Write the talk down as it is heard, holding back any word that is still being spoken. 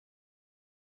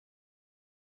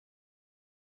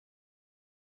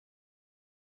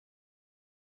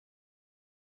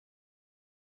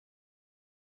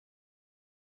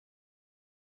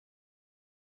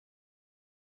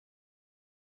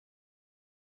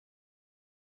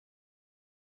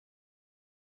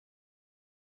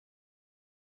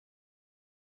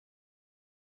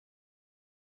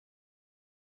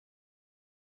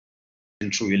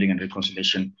true healing and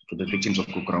reconciliation to the victims of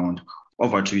Gukurahundi.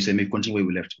 Over to you, say, may continue where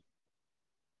we left.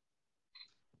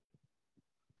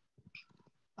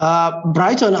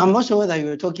 Brighton, I'm not sure whether you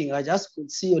were talking. I just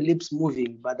could see your lips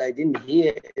moving, but I didn't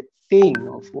hear a thing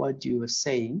of what you were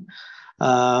saying.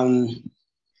 Can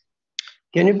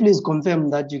you please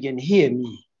confirm that you can hear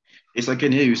me? Yes, I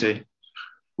can hear you, say.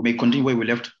 We may continue where we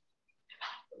left.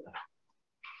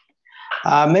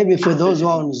 Maybe for those who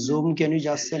are on Zoom, can you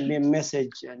just send me a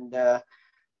message and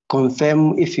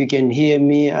confirm if you can hear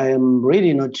me? I am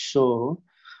really not sure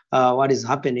what is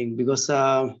happening, because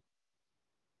the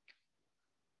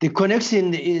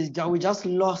connection is, we just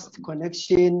lost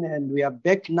connection and we are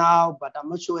back now, but I'm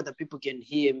not sure whether people can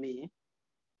hear me.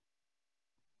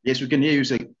 Yes, we can hear you,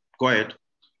 say. Go ahead.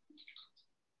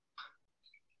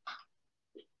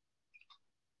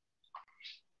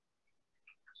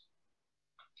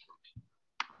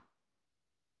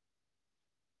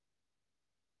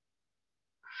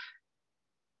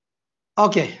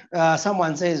 Okay,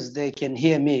 someone says they can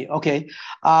hear me. Okay,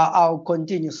 I'll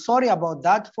continue. Sorry about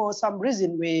that. For some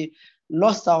reason, we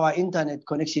lost our internet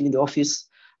connection in the office.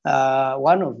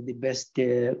 One of the best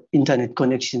internet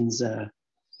connections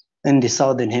in the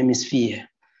Southern Hemisphere.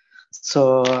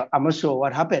 So I'm not sure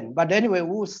what happened. But anyway,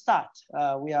 we'll start.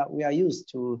 We are used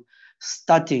to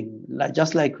starting,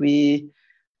 just like we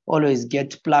always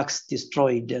get plugs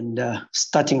destroyed and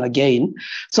starting again.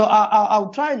 So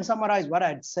I'll try and summarize what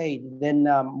I'd said, then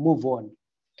move on.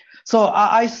 So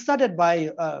I started by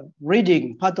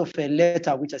reading part of a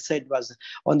letter which I said was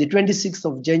on the 26th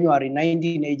of January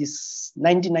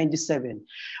 1997,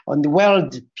 on the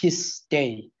World Peace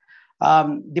Day.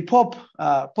 The Pope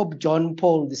John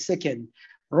Paul II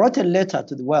wrote a letter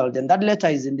to the world, and that letter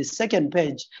is in the second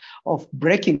page of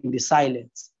Breaking the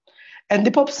Silence. And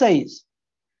the Pope says,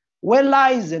 where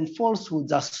lies and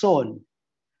falsehoods are sown,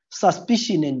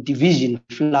 suspicion and division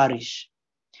flourish.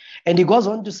 And he goes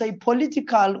on to say,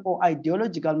 political or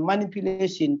ideological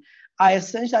manipulation are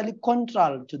essentially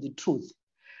contrary to the truth.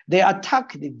 They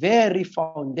attack the very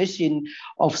foundation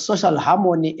of social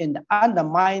harmony and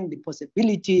undermine the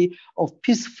possibility of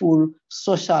peaceful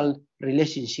social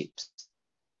relationships.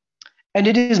 And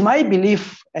it is my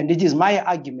belief, and it is my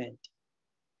argument,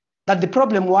 that the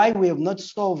problem why we have not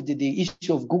solved the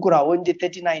issue of Gukurahundi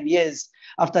 39 years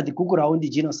after the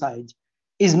Gukurahundi Genocide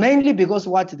is mainly because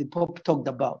what the Pope talked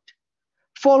about,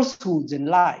 falsehoods and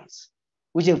lies,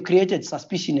 which have created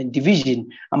suspicion and division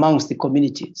amongst the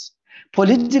communities,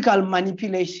 political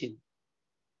manipulation,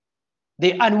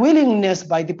 the unwillingness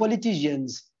by the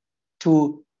politicians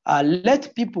to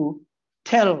let people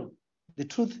tell the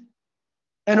truth,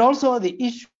 and also the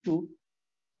issue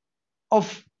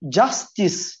of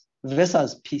justice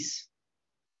versus peace,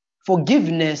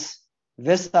 forgiveness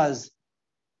versus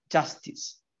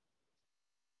justice.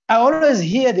 I always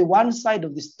hear the one side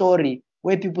of the story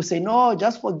where people say, no,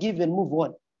 just forgive and move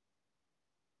on.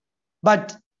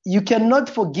 But you cannot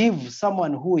forgive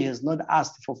someone who has not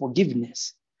asked for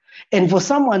forgiveness. And for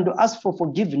someone to ask for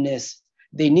forgiveness,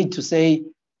 they need to say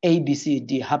A, B, C,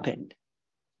 D happened.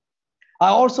 I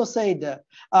also said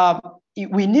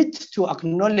we need to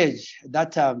acknowledge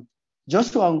that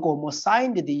Joshua Nkomo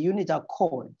signed the Unity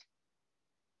Accord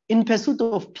in pursuit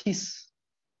of peace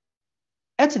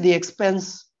at the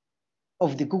expense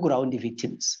of the Gukurahundi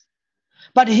victims.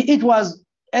 But it was,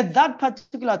 at that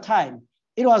particular time,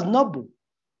 it was noble.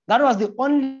 That was the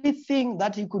only thing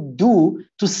that he could do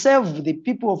to save the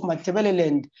people of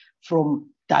Matabeleland from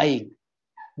dying.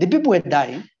 The people were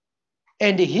dying,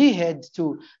 and he had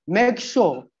to make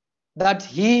sure that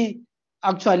he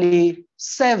actually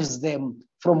saves them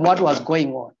from what was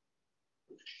going on.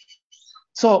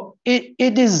 So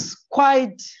it is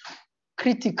quite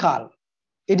critical.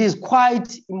 It is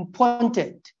quite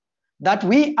important that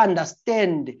we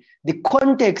understand the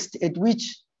context at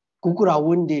which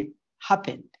Gukurahundi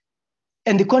happened,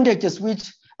 and the context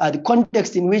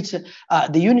in which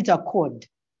the Unity Accord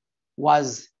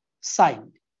was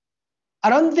signed. I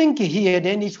don't think he had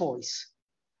any choice.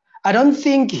 I don't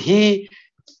think he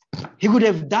could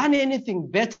have done anything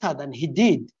better than he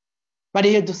did, but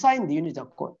he had to sign the Unity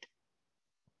Accord.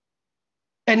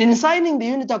 And in signing the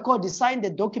Unity Accord, he signed a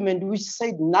document which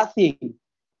said nothing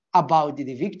about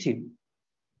the victim,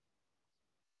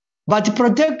 but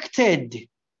protected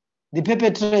the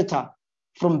perpetrator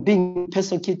from being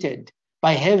persecuted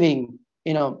by having,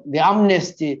 the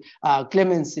amnesty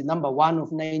clemency number 1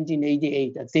 of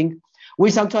 1988, I think,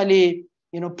 which actually,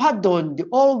 pardoned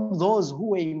all those who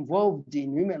were involved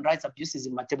in human rights abuses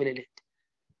in Matabeleland,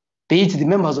 be it the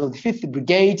members of the 5th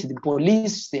Brigade, the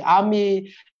police, the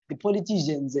army, the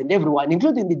politicians, and everyone,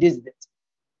 including the dissidents.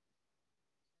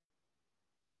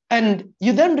 And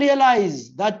you then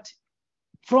realize that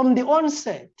from the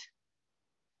onset,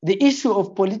 the issue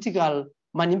of political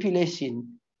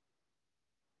manipulation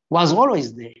was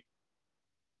always there.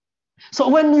 So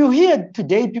when you hear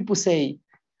today people say,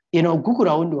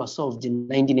 Gukurahundi was solved in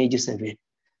 1987,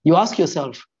 you ask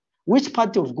yourself, which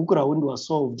part of Gukurahundi was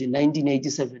solved in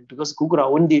 1987? Because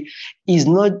Gukurahundi is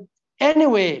not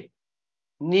anywhere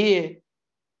near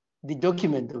the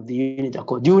document of the Unit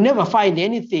Accord. You will never find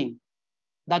anything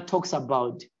that talks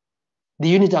about the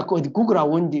Unit Accord,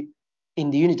 Gukurahundi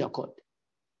in the Unit Accord.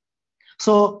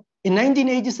 So in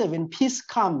 1987, peace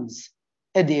comes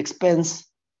at the expense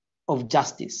of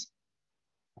justice.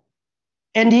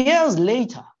 And years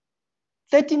later,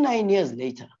 39 years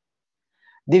later,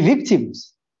 the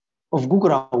victims of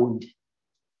Gukurahundi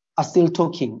are still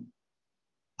talking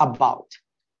about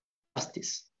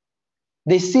justice.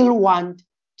 They still want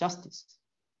justice.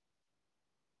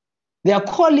 They are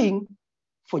calling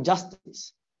for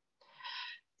justice.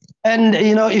 And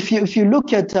if you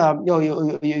look at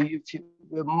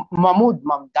Mahmoud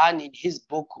Mamdani in his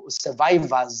book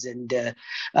Survivors and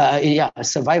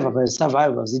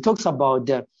Survivors, he talks about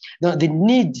the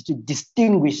need to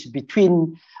distinguish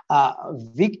between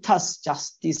victor's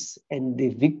justice and the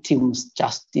victim's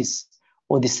justice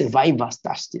or the survivor's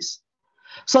justice.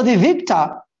 So the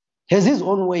victor has his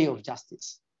own way of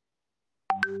justice,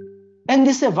 and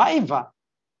the survivor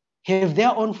have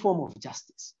their own form of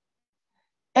justice.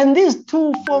 And these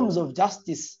two forms of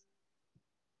justice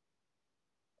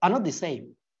are not the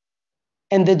same,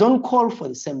 and they don't call for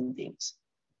the same things.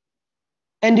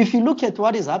 And if you look at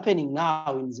what is happening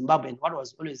now in Zimbabwe and what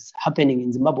was always happening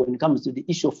in Zimbabwe when it comes to the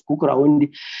issue of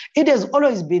Gukurahundi, it has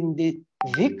always been the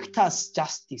victor's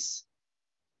justice.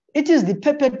 It is the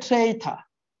perpetrator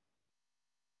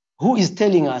who is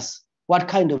telling us what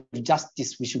kind of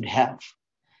justice we should have.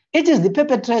 It is the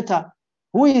perpetrator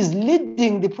who is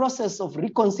leading the process of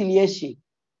reconciliation.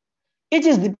 It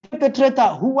is the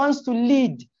perpetrator who wants to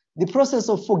lead the process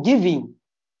of forgiving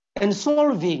and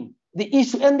solving the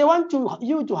issue. And they want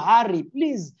you to hurry.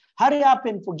 Please hurry up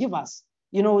and forgive us.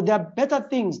 There are better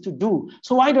things to do.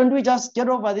 So why don't we just get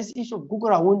over this issue of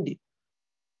Gukurahundi?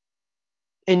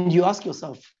 And you ask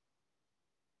yourself,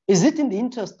 is it in the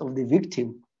interest of the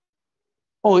victim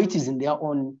or it is in their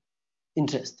own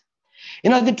interest?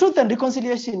 The Truth and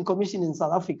Reconciliation Commission in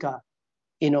South Africa,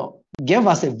 gave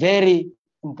us a very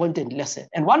important lesson.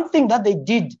 And one thing that they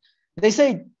did, they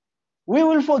said, we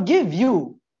will forgive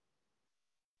you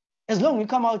as long as you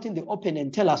come out in the open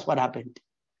and tell us what happened.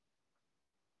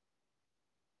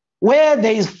 Where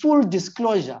there is full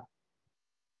disclosure,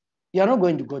 you are not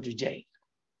going to go to jail.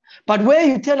 But where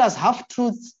you tell us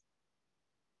half-truths,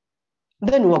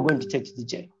 then we are going to take you to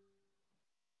jail.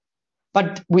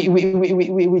 But we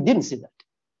didn't see that.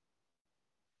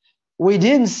 We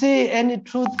didn't see any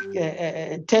truth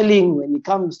telling when it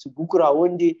comes to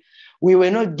Gukurahundi. We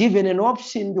were not given an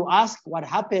option to ask what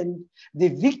happened. The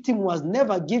victim was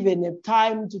never given a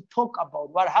time to talk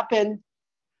about what happened.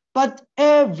 But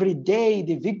every day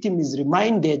the victim is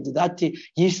reminded that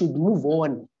he should move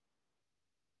on.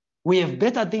 We have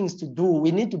better things to do.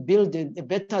 We need to build a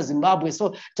better Zimbabwe.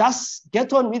 So just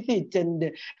get on with it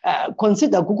and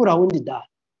consider Gukurahundi done.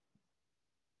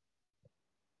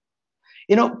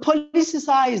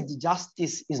 Politicized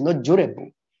justice is not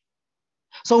durable.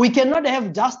 So we cannot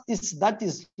have justice that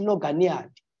is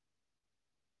sloganeered.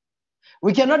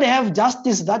 We cannot have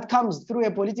justice that comes through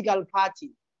a political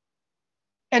party.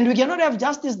 And we cannot have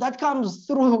justice that comes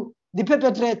through the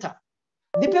perpetrator.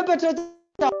 The perpetrator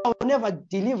will never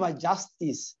deliver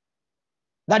justice.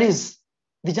 That is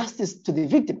the justice to the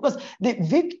victim. Because the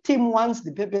victim wants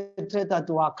the perpetrator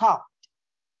to work out.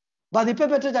 But the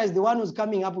perpetrator is the one who's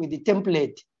coming up with the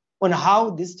template on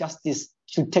how this justice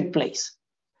should take place.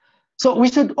 So we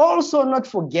should also not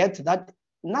forget that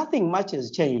nothing much has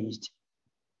changed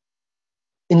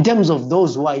in terms of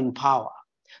those who are in power.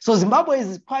 So Zimbabwe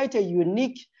is quite a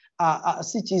unique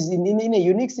in a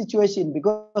unique situation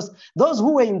because those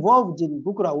who were involved in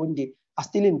Gukurahundi are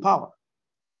still in power.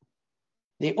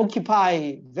 They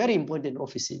occupy very important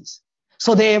offices.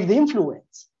 So they have the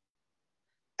influence.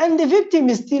 And the victim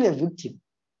is still a victim,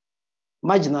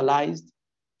 marginalized,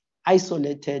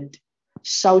 isolated,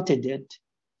 shouted at,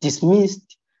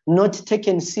 dismissed, not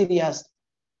taken serious,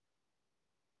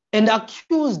 and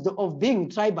accused of being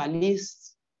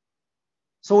tribalists.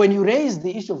 So when you raise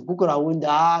the issue of Gukurahundi,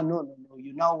 no,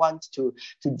 you now want to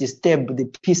disturb the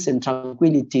peace and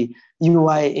tranquility. You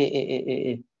are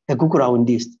a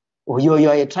Gukuraundist, or you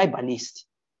are a tribalist.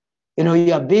 You are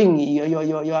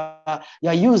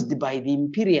used by the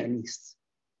imperialists.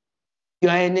 You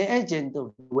are an agent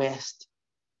of the West.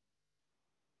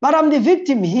 But I'm the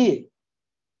victim here.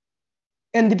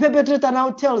 And the perpetrator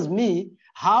now tells me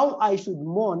how I should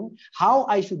mourn, how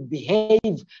I should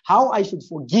behave, how I should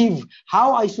forgive,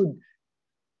 how I should.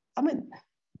 I mean,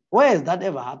 where has that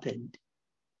ever happened?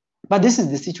 But this is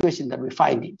the situation that we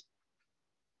find it.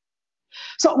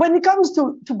 So when it comes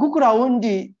to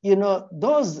Gukurahundi, you know,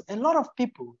 a lot of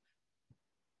people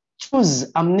choose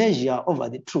amnesia over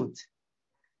the truth.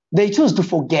 They choose to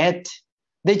forget.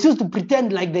 They choose to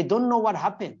pretend like they don't know what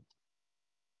happened.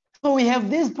 So we have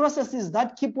these processes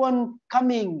that keep on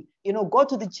coming, you know, go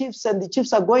to the chiefs and the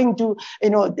chiefs are going to, you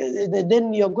know,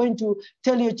 then you're going to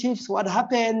tell your chiefs what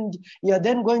happened. You're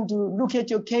then going to look at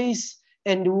your case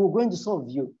and we're going to solve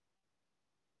you.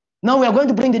 Now we are going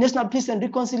to bring the National Peace and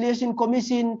Reconciliation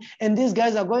Commission, and these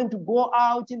guys are going to go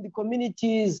out in the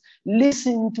communities,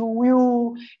 listen to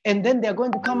you, and then they're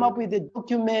going to come up with a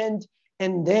document,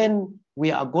 and then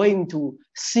we are going to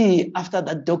see after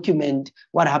that document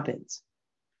what happens.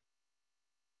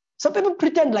 So people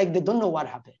pretend like they don't know what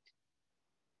happened.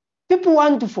 People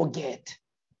want to forget.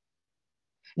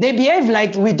 They behave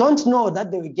like we don't know that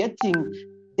they were getting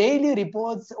daily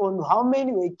reports on how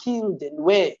many were killed and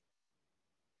where.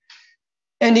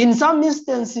 And in some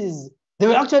instances, they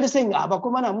were actually saying, we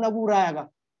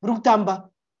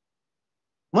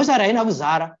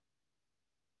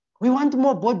want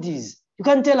more bodies. You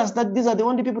can't tell us that these are the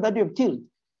only people that you have killed.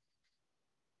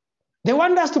 They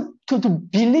want us to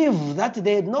believe that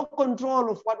they had no control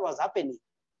of what was happening.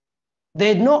 They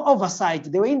had no oversight.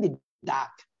 They were in the dark.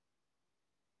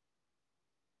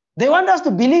 They want us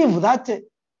to believe that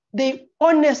they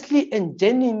honestly and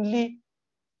genuinely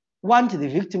want the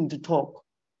victim to talk.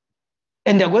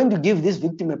 And they're going to give this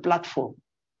victim a platform.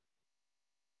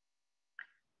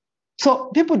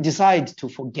 So people decide to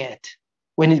forget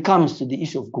when it comes to the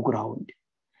issue of Gukurahundi.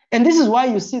 And this is why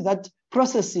you see that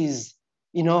processes,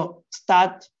 you know,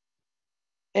 start,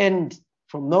 end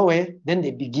from nowhere, then they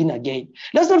begin again.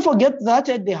 Let's not forget that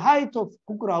at the height of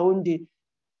Gukurahundi,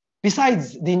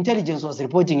 besides the intelligence was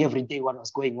reporting every day what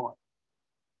was going on.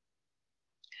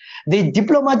 The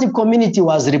diplomatic community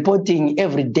was reporting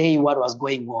every day what was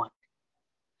going on.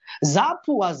 ZAPU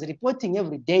was reporting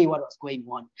every day what was going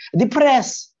on. The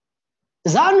press,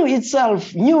 ZANU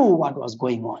itself knew what was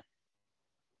going on.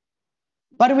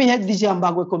 But we had the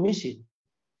Zimbabwe Commission,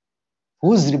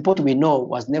 whose report we know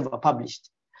was never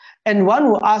published. And one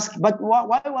will ask, but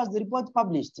why was the report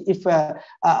published if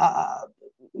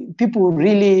people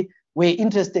really were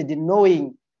interested in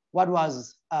knowing what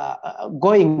was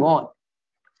going on?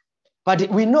 But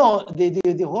we know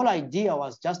the whole idea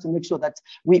was just to make sure that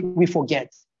we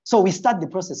forget. So we start the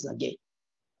process again.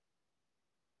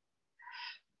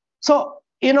 So,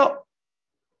 you know,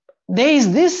 there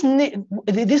is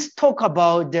this talk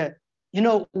about, you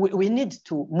know, we need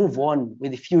to move on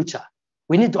with the future.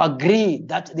 We need to agree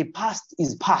that the past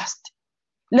is past.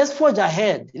 Let's forge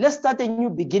ahead. Let's start a new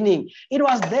beginning. It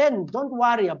was then. Don't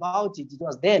worry about it. It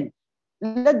was then.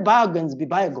 Let bygones be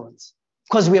bygones.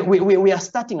 Because we are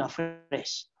starting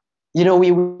afresh. You know, we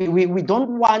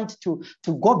don't want to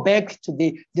go back to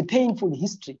the painful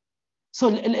history. So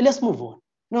let's move on.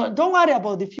 No, don't worry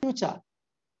about the future.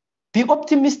 Be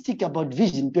optimistic about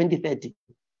Vision 2030.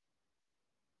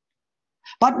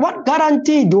 But what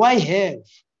guarantee do I have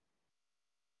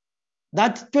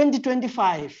that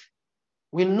 2025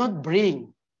 will not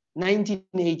bring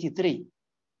 1983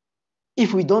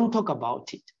 if we don't talk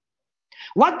about it?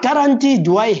 What guarantee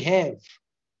do I have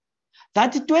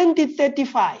that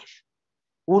 2035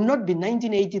 will not be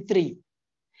 1983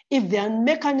 if there are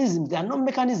mechanisms, there are no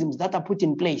mechanisms that are put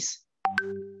in place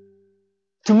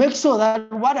to make sure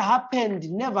that what happened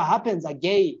never happens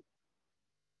again?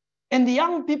 And the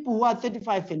young people who are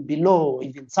 35 and below,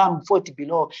 even some 40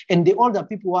 below, and the older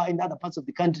people who are in other parts of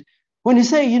the country, when you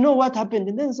say, you know what happened,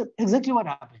 and then say exactly what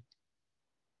happened.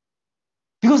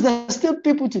 Because there are still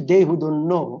people today who don't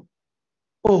know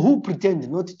or who pretend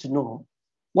not to know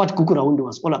what Gukurahundi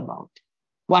was all about,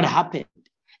 what happened.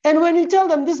 And when you tell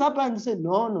them this happened, they say,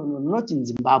 no, not in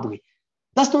Zimbabwe.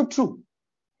 That's not true.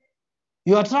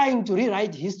 You are trying to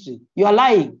rewrite history. You are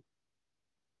lying.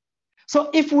 So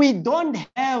if we don't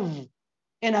have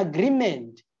an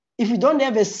agreement, if we don't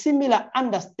have a similar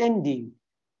understanding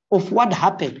of what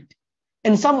happened,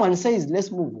 and someone says,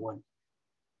 let's move on,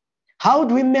 how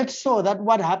do we make sure that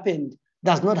what happened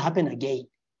does not happen again?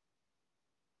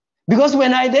 Because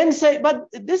when I then say, but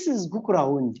this is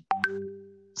Gukurahundi,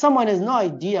 someone has no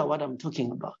idea what I'm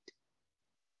talking about.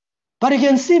 But you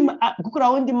can see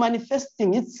Gukurahundi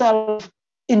manifesting itself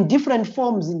in different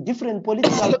forms, in different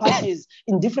political parties,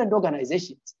 in different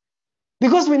organizations.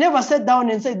 Because we never sat down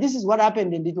and said, this is what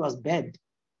happened and it was bad.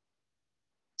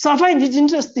 So I find it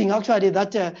interesting, actually,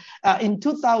 that in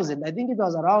 2000, I think it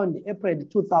was around April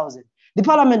 2000, the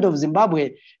Parliament of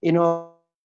Zimbabwe, you know,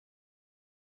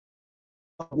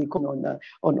 the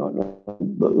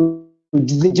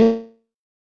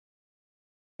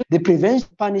prevention,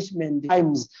 punishment,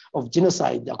 crimes of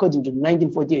genocide, according to the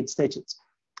 1948 statutes.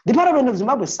 The Parliament of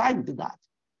Zimbabwe signed that.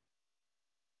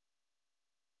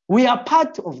 We are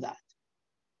part of that.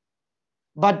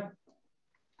 But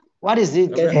what is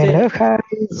it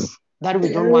that we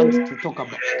don't want to talk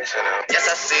about?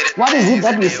 What is it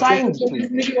that we signed to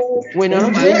when we're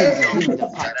not willing to do the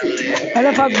part?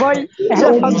 Hello, fuckboy.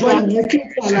 Hello, fuckboy.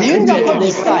 The Unity Code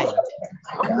is signed.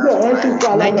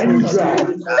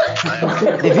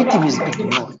 The victim is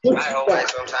ignored.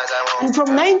 And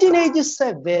from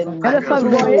 1987 to the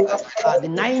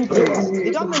 90s,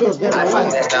 the government was very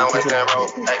fast.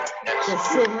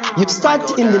 You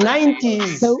start in the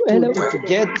 90s to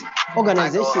get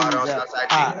organizations, the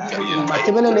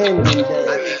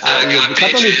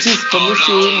Catholic Peace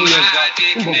Commission,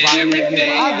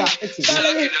 other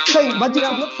activists. But you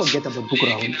cannot forget about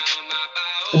Gukurahundi.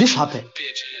 This happened.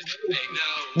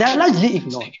 They are largely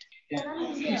ignored.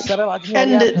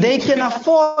 And they can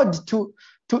afford to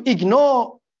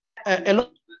ignore a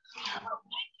lot.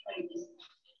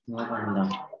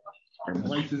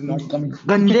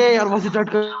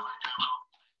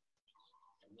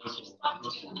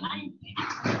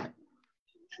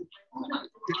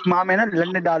 माँ मैं ना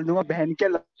लड़ने डाल दूंगा बहन के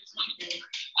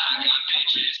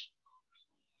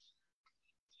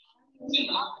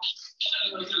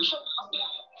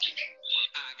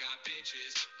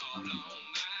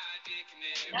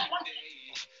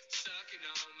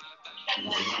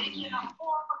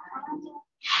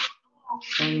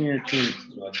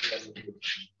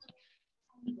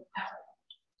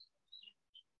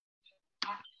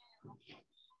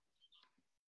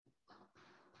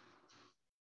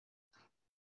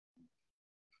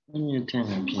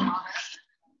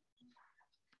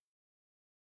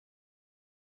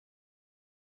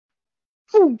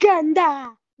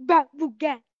Uganda,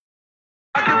 Babuga.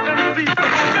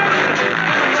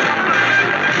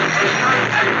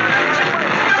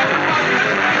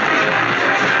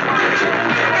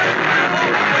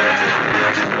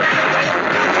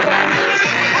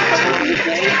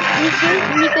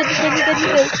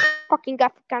 Fucking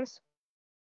Africans.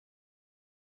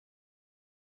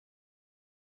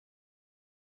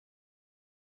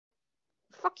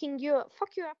 Fucking you.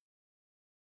 Fuck you.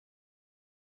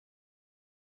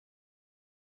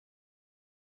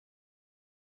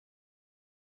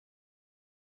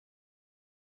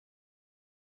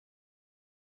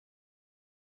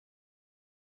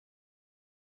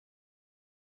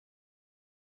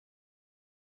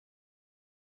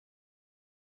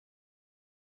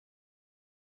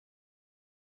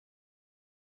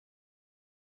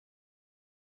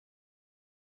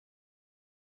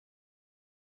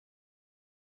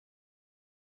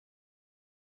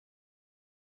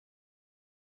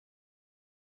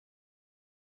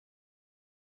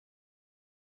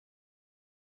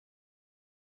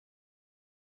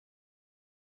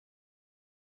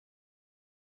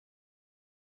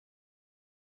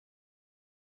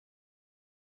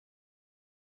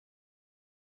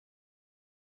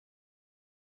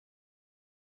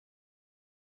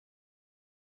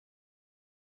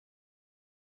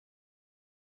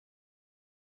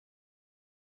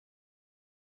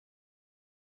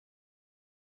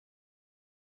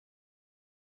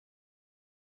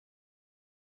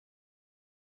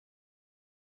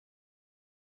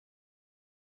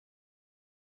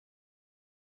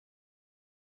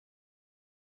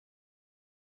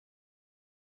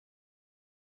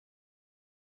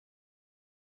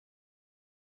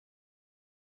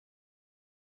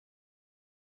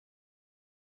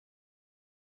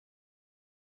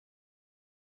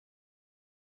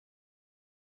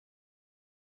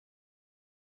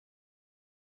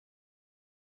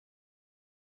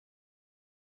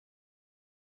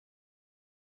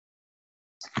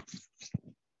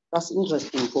 That's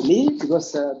interesting for me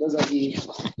because those are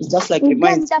it's just like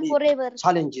reminds me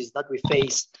challenges that we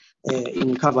face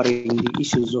in covering the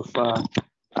issues of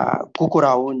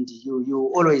Gukurahundi. You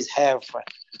always have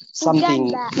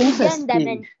something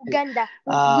interesting.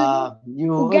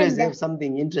 You always have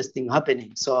something interesting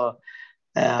happening. So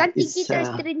it's,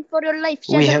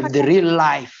 we have the real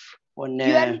life on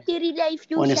a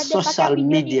social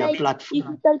media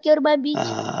platform.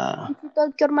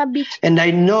 And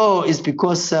I know it's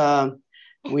because some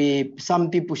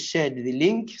people shared the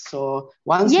link. So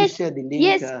once you share the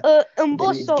link, then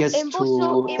it gets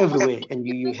to everywhere and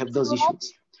you have those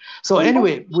issues. So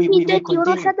anyway, we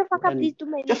continue. And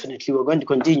definitely we're going to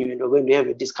continue and we're going to have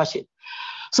a discussion.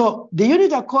 So the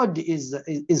unit accord is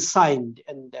signed,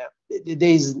 and there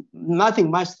is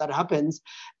nothing much that happens.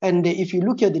 And if you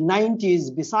look at the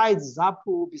 90s, besides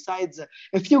ZAPU, besides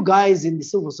a few guys in the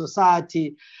civil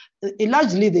society,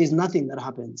 largely there is nothing that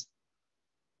happens.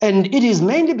 And it is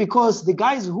mainly because the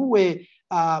guys who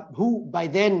by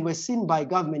then were seen by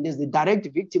government as the direct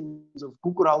victims of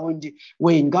Gukurahundi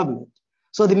were in government.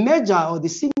 So the major or the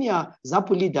senior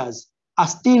ZAPU leaders are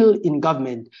still in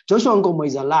government. Joshua Nkomo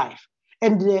is alive.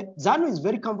 And ZANU is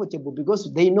very comfortable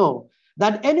because they know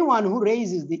that anyone who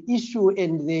raises the issue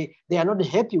and they are not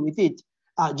happy with it,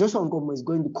 Joshua Nkomo is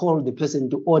going to call the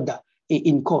person to order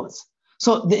in courts.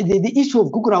 So the issue of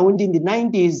Gukurahundi in the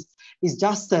 90s is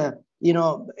just a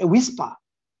whisper.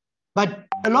 But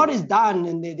a lot is done,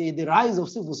 and the rise of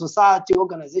civil society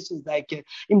organizations like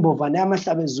Imbovanama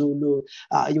Shabezulu,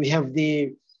 you have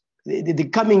the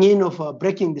coming in of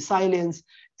breaking the silence,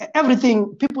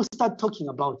 everything, people start talking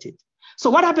about it. So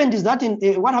what happened is that in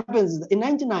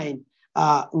 99,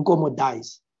 Nkomo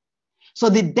dies. So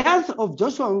the death of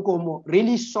Joshua Nkomo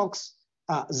really shocks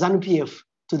ZANU-PF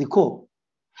to the core.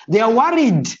 They are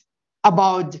worried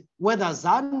about whether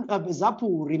ZAPU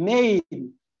will remain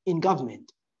in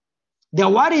government. They're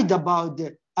worried about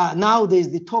now there's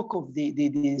the talk of the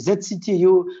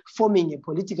ZCTU forming a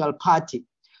political party.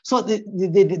 So there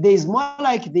is more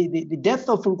like the death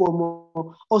of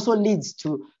Nkomo also leads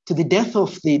to the death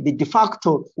of the de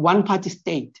facto one-party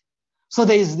state. So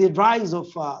there is the rise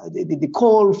of the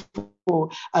call for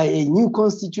a new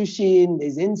constitution.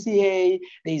 There's NCA.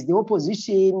 There is the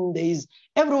opposition. There is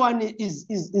everyone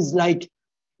is like,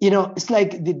 it's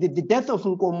like the death of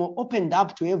Nkomo opened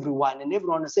up to everyone, and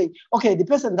everyone is saying, okay, the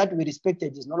person that we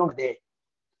respected is no longer there.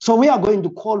 So we are going to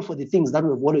call for the things that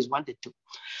we've always wanted to.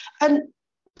 And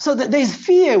so there is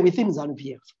fear within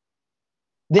ZANU-PF.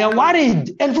 They are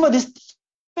worried. And for this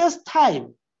first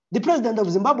time, the president of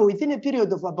Zimbabwe, within a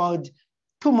period of about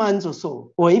 2 months or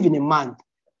so, or even a month,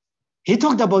 he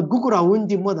talked about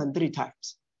Gukurahundi more than 3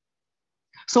 times.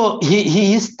 So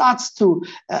he starts to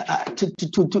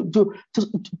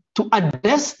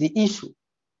address the issue.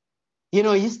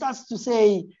 He starts to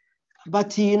say,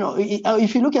 but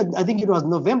if you look at, I think it was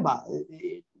November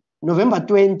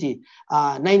 20,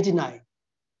 99.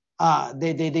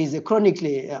 There is a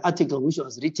chronically article which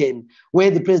was written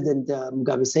where the President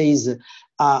Mugabe says,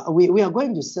 we are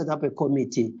going to set up a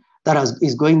committee that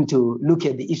is going to look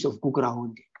at the issue of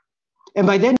Gukurahundi. And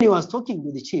by then he was talking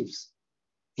to the chiefs.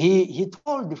 He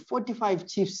told the 45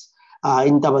 chiefs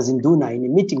in Tabazinduna in a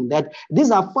meeting that these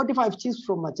are 45 chiefs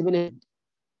from Matebele.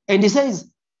 And he says,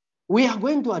 we are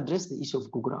going to address the issue of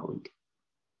Gukurahundi.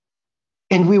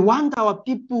 And we want our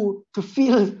people to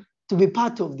feel to be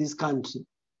part of this country.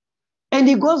 And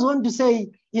he goes on to say,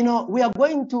 we are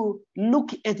going to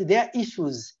look at their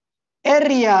issues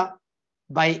area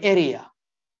by area.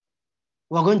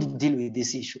 We're going to deal with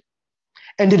this issue.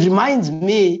 And it reminds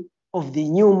me of the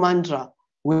new mantra,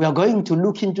 we are going to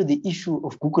look into the issue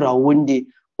of Gukurahundi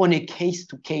on a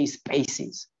case-to-case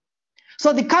basis.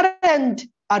 So the current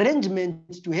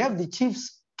arrangement to have the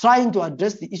chiefs trying to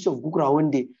address the issue of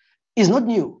Gukurahundi is not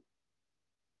new.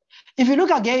 If you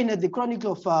look again at the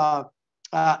chronicle of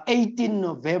 18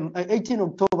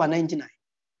 October 99,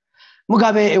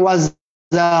 Mugabe was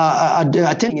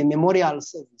attending a memorial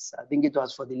service. I think it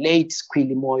was for the late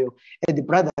Squili Moyo at the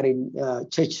Brethren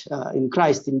Church in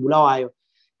Christ in Bulawayo.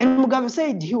 And Mugabe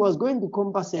said he was going to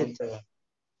compensate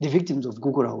the victims of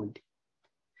Gukurahundi.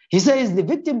 He says the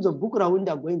victims of Gukurahundi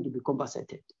are going to be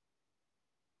compensated.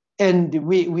 And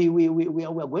we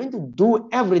are going to do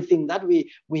everything that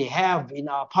we have in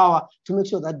our power to make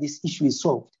sure that this issue is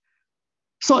solved.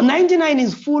 So 99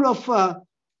 is full of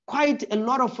quite a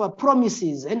lot of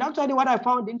promises. And actually what I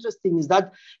found interesting is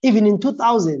that even in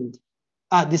 2000,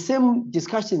 the same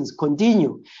discussions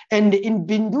continue. And in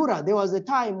Bindura, there was a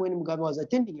time when Mugabe was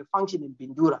attending a function in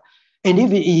Bindura. And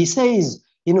he says,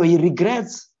 he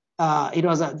regrets, I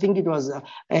think it was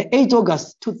 8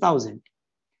 August 2000.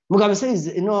 Mugabe says,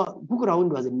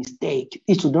 Gukurahundi was a mistake.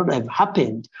 It should not have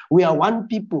happened. We are one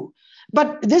people.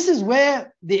 But this is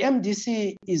where the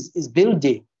MDC is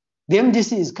building. The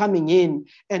MDC is coming in,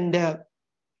 and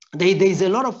there's a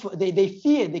lot of, they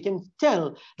fear, they can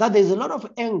tell that there's a lot of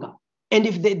anger. And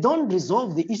if they don't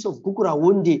resolve the issue of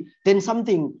Gukurahundi, then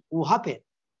something will happen.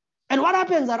 And what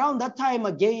happens around that time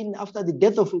again, after the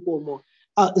death of Nkomo,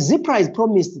 Zipra is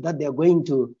promised that they are going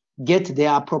to get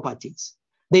their properties.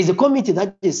 There's a committee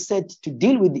that is set to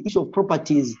deal with the issue of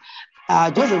properties.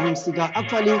 Joseph Msika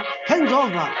actually hands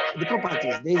over the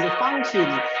properties. There is a function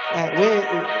where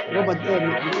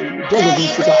Joseph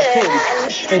Msika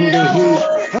attends, and he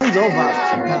hands over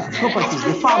properties,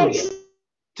 the farms.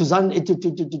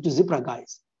 Zipra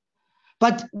guys.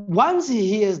 But once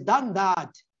he has done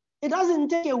that, it doesn't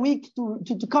take a week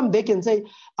to come back and say,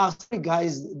 sorry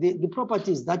guys, the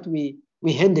properties that we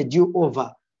handed you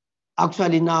over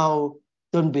actually now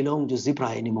don't belong to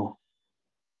Zipra anymore.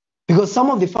 Because some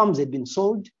of the farms had been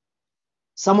sold.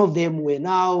 Some of them were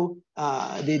now,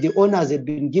 the owners had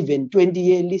been given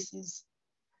 20-year leases,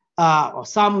 or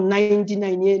some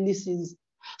 99-year leases.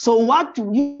 So what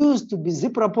used to be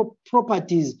Zipra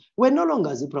properties were no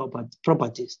longer Zipra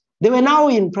properties. They were now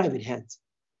in private hands.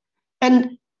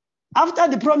 And after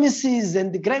the promises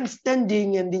and the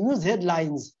grandstanding and the news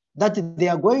headlines that they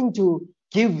are going to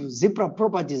give Zipra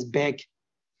properties back,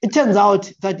 it turns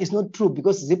out that it's not true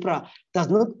because Zipra does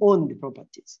not own the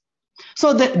properties.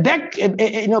 So behind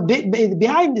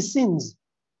the scenes,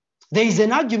 there is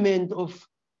an argument of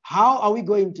how are we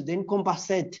going to then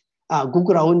compensate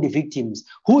Gukurahundi victims?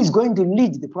 Who is going to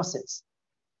lead the process?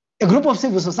 A group of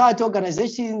civil society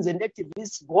organizations and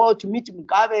activists go to meet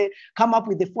Mugabe, come up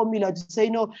with a formula to say,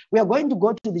 no, we are going to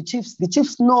go to the chiefs. The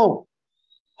chiefs know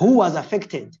who was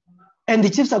affected. And the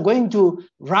chiefs are going to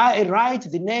write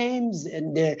the names,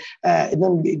 and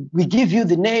then we give you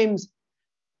the names.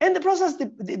 And the process,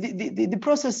 the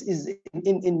process is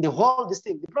in the whole this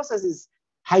thing. The process is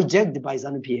hijacked by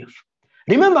ZANU-PF.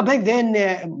 Remember back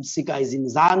then, Sika is in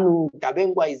ZANU,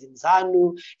 Dabengwa is in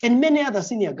ZANU, and many other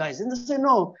senior guys. And they say,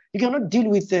 no, you cannot deal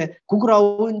with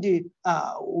Gukurahundi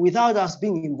without us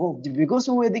being involved, because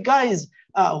we were the guys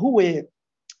who were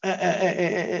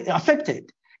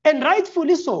affected. And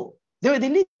rightfully so. They were the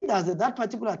leaders at that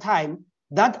particular time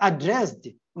that addressed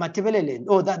Matebeleland,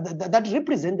 or that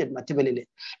represented Matebeleland.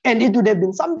 And it would have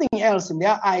been something else in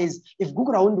their eyes if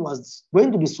Gukurahundi was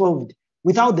going to be solved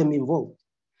without them involved.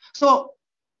 So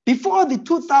before the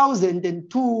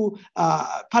 2002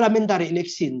 parliamentary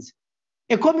elections,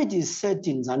 a committee is set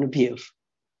in ZANU-PF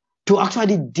to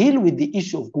actually deal with the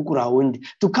issue of Gukurahundi,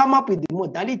 to come up with the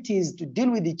modalities, to deal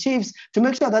with the chiefs, to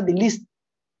make sure that the list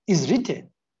is written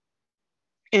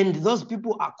and those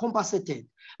people are compensated.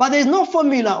 But there's no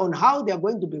formula on how they are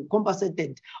going to be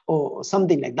compensated or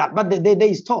something like that. But there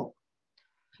is talk.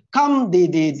 Come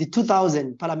the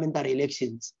 2000 parliamentary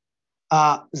elections,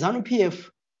 ZANU-PF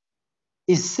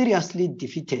is seriously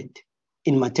defeated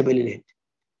in Matebeleland.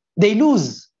 They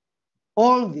lose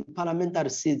all the parliamentary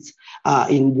seats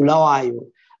in Bulawayo.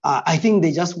 I think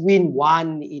they just win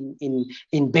one in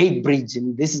Beitbridge,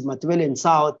 and this is Matebeleland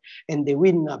South, and they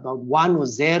win about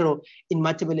 1-0 in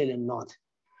Matebeleland North.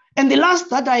 And the last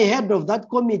that I heard of that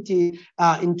committee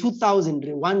in 2000,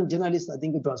 one journalist, I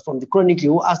think it was from the Chronicle,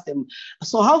 who asked them,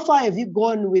 so how far have you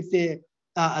gone with the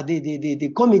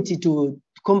committee to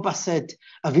compensate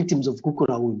victims of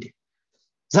Gukurahundi?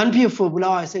 ZANU-PF for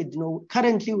Bulawayo said,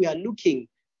 currently we are looking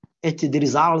at the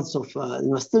results of,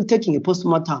 still taking a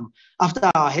post-mortem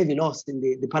after our heavy loss in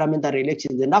the parliamentary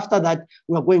elections. And after that,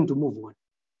 we are going to move on.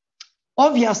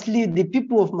 Obviously, the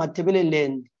people of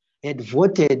Matebeleland had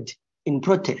voted in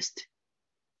protest.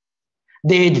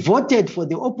 They had voted for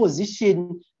the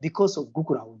opposition because of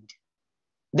Gukurahundi.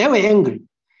 They were angry.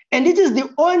 And it is the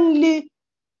only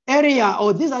area,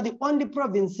 or these are the only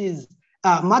provinces,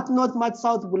 Mat North, Mat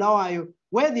South, Bulawayo,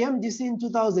 where the MDC in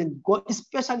 2000 got,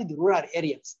 especially the rural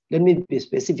areas. Let me be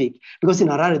specific, because in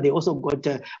Harare, they also got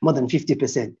more than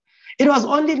 50%. It was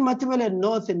only in Matebeleland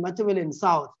North and Matebeleland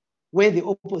South where the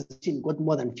opposition got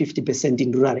more than 50%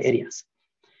 in rural areas.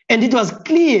 And it was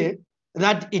clear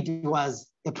that it was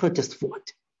a protest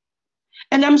vote.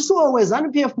 And I'm sure when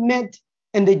ZANU-PF met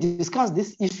and they discussed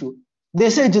this issue, they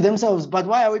said to themselves, but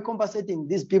why are we compensating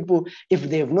these people if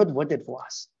they have not voted for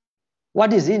us?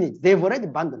 What is in it? They've already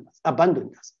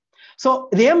abandoned us. So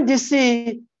the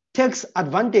MDC takes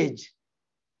advantage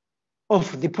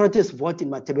of the protest vote in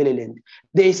Matebeleland.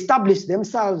 They establish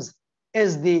themselves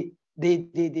as the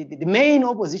main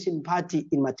opposition party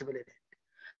in Matebeleland.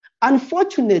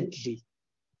 Unfortunately,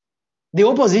 the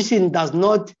opposition does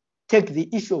not take the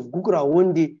issue of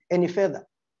Gukurahundi any further.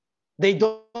 They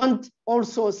don't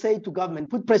also say to government,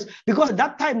 put pressure, because at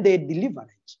that time they had the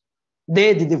leverage. They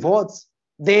had the votes,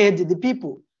 they had the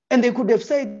people. And they could have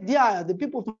said, yeah, the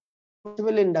people of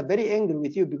Matebeleland are very angry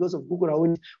with you because of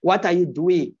Gukurahundi. What are you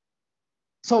doing?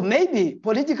 So maybe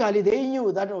politically they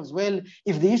knew that as well,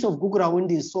 if the issue of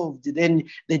Gukurahundi is solved, then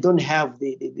they don't have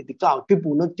the clout.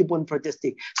 People will not keep on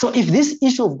protesting. So if this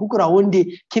issue of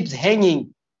Gukurahundi keeps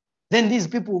hanging, then these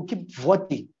people will keep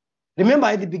voting. Remember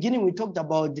at the beginning, we talked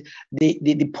about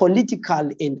the political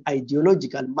and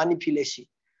ideological manipulation,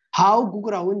 how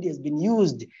Gukurahundi has been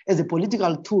used as a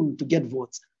political tool to get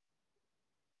votes.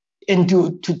 And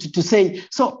to say,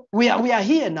 so we are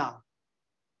here now.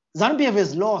 ZANU-PF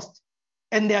has lost.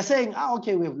 And they are saying,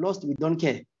 okay, we've lost, we don't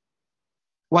care.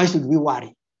 Why should we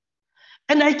worry?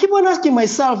 And I keep on asking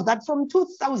myself that from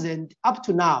 2000 up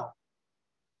to now,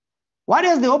 what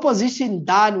has the opposition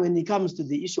done when it comes to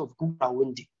the issue of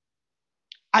Gukurahundi?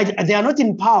 They are not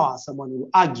in power, someone will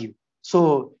argue.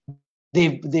 So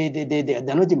they're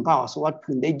not in power, so what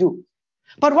can they do?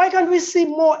 But why can't we see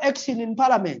more action in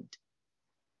parliament?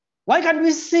 Why can't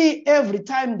we see every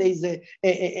time there is a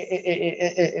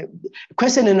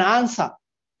question and answer,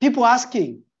 people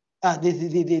asking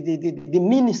the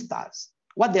ministers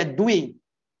what they're doing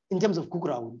in terms of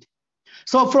Gukurahundi?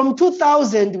 So from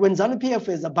 2000, when ZANU-PF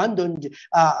has abandoned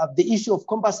the issue of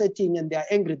compensating and they're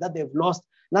angry that they've lost,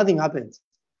 nothing happens.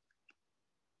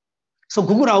 So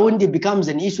Gukurahundi becomes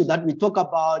an issue that we talk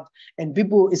about, and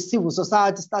people, civil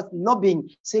society start lobbying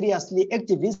seriously,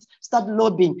 activists start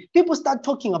lobbying, people start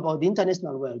talking about the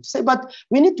international world. Say, but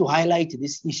we need to highlight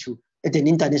this issue at an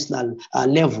international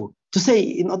level to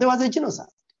say, there was a genocide.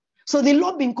 So the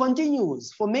lobbying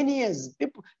continues for many years.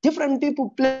 Different people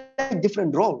play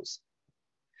different roles.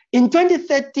 In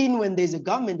 2013, when there's a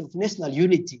government of national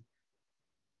unity,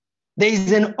 there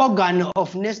is an organ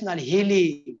of national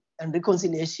healing and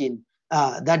reconciliation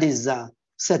that is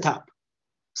set up.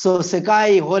 So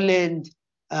Sekai, Holland,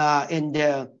 and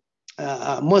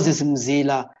Moses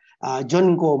Mzila,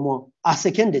 John Ngomo are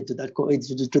seconded to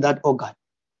that organ.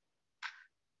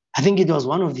 I think it was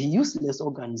one of the useless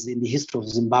organs in the history of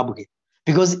Zimbabwe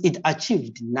because it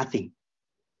achieved nothing.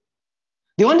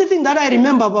 The only thing that I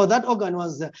remember about that organ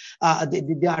was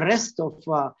the arrest of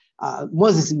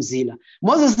Moses Mzila.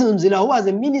 Moses Mzila, who was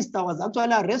a minister, was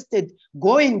actually arrested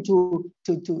going to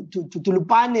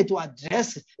Lupane to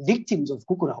address victims of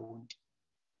Gukurahundi.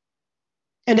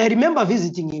 And I remember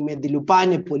visiting him at the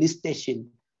Lupane police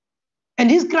station. And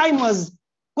his crime was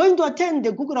going to attend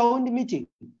the Gukurahundi meeting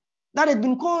that had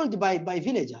been called by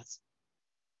villagers.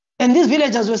 And these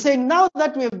villagers were saying, now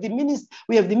that we have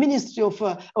the ministry of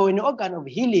or an organ of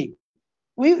healing,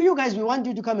 you guys, we want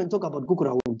you to come and talk about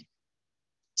Gukurahundi.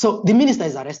 So the minister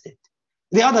is arrested.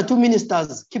 The other two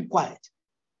ministers keep quiet.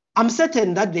 I'm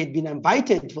certain that they'd been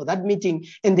invited for that meeting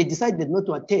and they decided not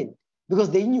to attend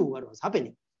because they knew what was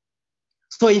happening.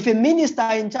 So if a minister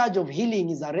in charge of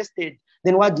healing is arrested,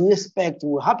 then what do you expect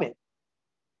will happen?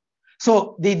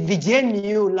 So the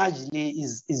GNU largely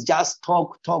is just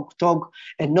talk,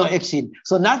 and no action.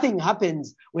 So nothing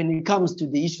happens when it comes to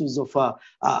the issues of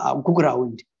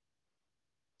Gukurahundi.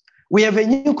 We have a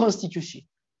new constitution.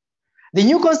 The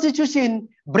new constitution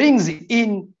brings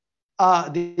in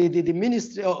the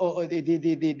ministry or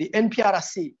the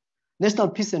NPRC, National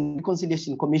Peace and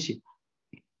Reconciliation Commission.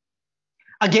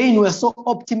 Again, we are so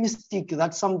optimistic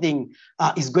that something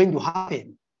is going to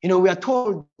happen. We are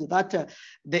told that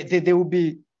there will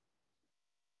be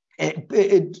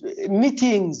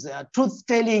meetings,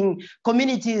 truth-telling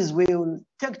communities will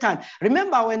take time.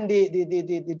 Remember when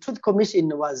the Truth Commission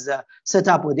was set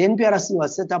up, or the NPRC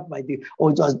was set up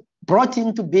or it was brought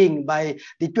into being by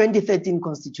the 2013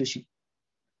 Constitution.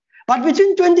 But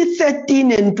between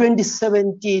 2013 and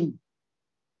 2017,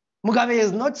 Mugabe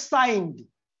has not signed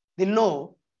the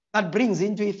law that brings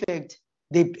into effect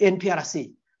the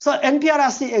NPRC. So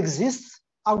NPRC exists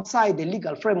outside the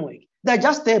legal framework. They're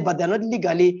just there, but they're not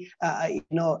legally,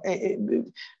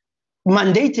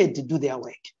 mandated to do their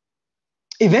work.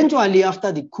 Eventually,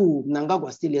 after the coup,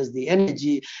 Mnangagwa still has the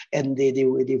energy and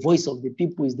the voice of the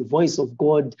people is the voice of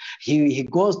God. He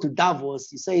goes to Davos.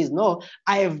 He says, no,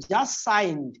 I have just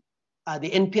signed the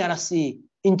NPRC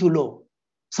into law.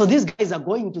 So these guys are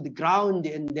going to the ground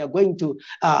and they're going to,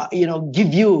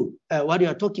 give you what you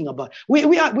are talking about.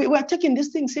 We are taking this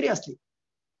thing seriously.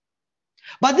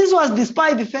 But this was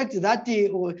despite the fact that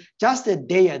just a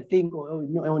day, I think,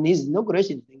 on his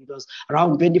inauguration, it was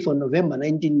around 24 November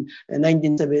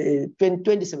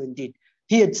 2017,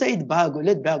 he had said,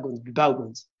 let bygones be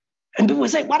bygones. And people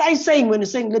say, what are you saying when you're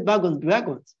saying let bygones be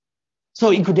bygones?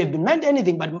 So it could have been meant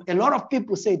anything, but a lot of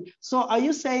people said, so are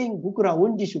you saying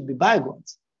Gukurahundi should be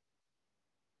bygones?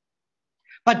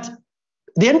 But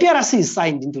the NPRC is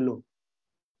signed into law.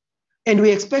 And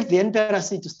we expect the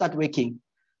NPRC to start working.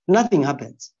 Nothing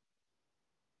happens.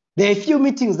 There are a few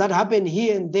meetings that happen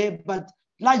here and there, but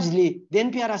largely the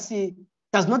NPRC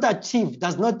does not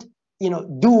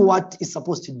do what it's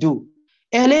supposed to do.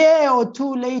 A year or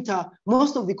two later,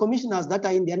 most of the commissioners that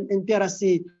are in the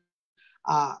NPRC,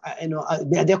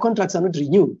 their contracts are not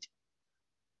renewed.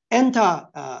 Enter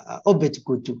Obet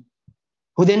Kutu,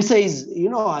 who then says, you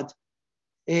know what,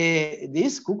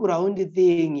 this Gukurahundi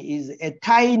thing is a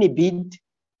tiny bit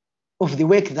of the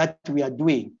work that we are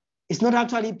doing. It's not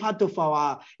actually part of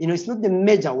our, it's not the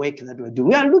major work that we're doing.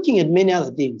 We are looking at many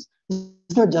other things.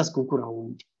 It's not just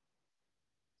Gukurahundi.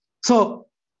 So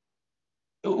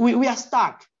we are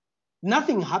stuck.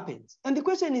 Nothing happens. And the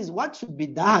question is, what should be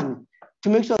done to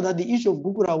make sure that the issue of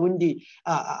Gukurahundi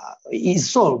is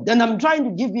solved? And I'm trying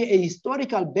to give you a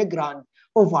historical background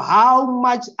of how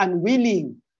much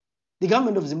unwilling the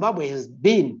government of Zimbabwe has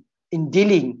been in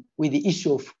dealing with the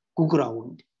issue of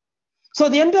Gukurahundi. So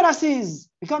the NPRC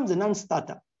becomes a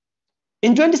non-starter.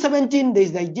 In 2017,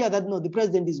 there's the idea that the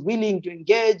president is willing to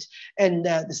engage, and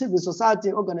the civil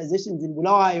society organizations in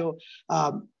Bulawayo,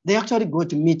 they actually go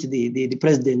to meet the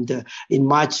president in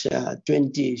March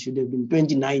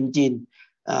 2019,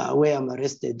 where I'm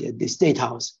arrested at the State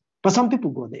House. But some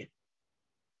people go there,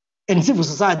 and civil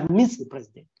society meets the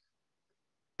president.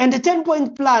 And the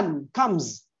 10-point plan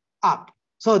comes up.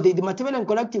 So the Machiavellian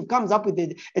Collective comes up with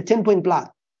a 10-point plan.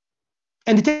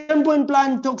 And the 10-point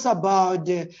plan talks about,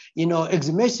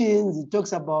 exhumations. It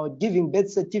talks about giving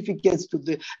birth certificates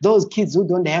to those kids who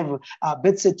don't have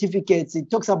birth certificates.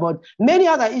 It talks about many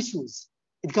other issues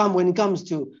when it comes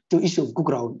to issue of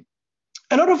Gukurahundi.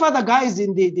 A lot of other guys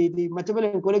in the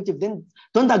Machiavellian Collective then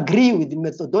don't agree with the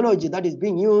methodology that is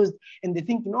being used. And they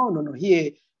think, no,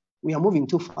 here we are moving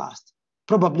too fast.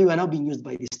 Probably we are now being used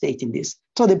by the state in this.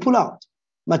 So they pull out.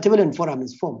 Machiavellian Forum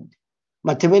is formed.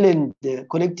 Machiavellian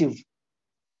Collective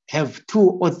have 2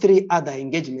 or 3 other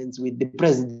engagements with the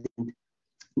president.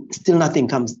 Still nothing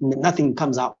comes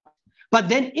out. But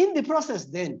then in the process,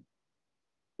 then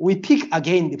we pick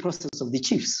again the process of the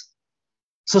chiefs.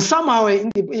 So somehow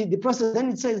in the process, then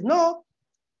it says, no,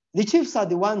 the chiefs are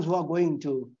the ones who are going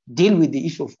to deal with the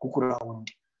issue of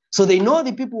Gukurahundi. So they know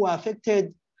the people who are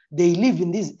affected, they live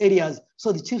in these areas,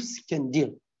 so the chiefs can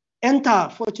deal. Enter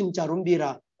Fortune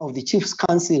Charumbira of the Chiefs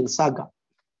Council saga.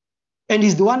 And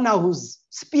he's the one now who's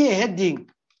spearheading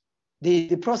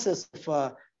the process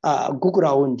of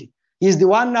Gukurahundi. He's the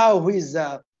one now who is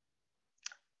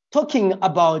talking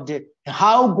about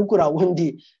how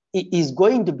Gukurahundi is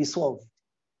going to be solved.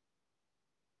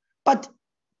 But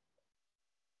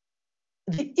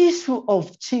the issue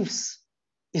of chiefs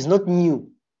is not new.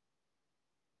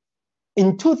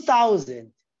 In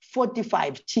 2000,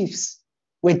 45 chiefs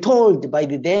were told by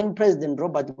the then President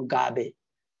Robert Mugabe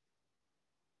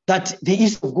that the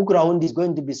issue of Gukurahundi is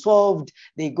going to be solved,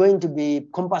 there's going to be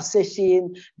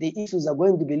compensation, the issues are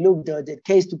going to be looked at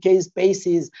case-to-case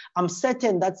basis. I'm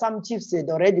certain that some chiefs had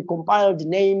already compiled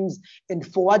names and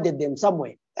forwarded them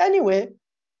somewhere. Anyway,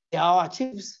 they are our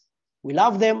chiefs. We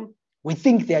love them. We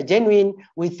think they are genuine.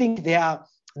 We think they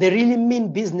really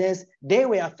mean business. They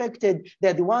were affected.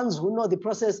 They're the ones who know the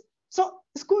process. So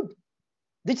it's good.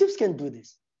 The chiefs can do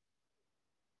this.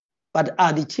 But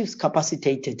are the chiefs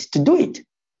capacitated to do it?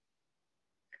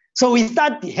 So we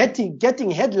start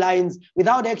getting headlines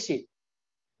without action.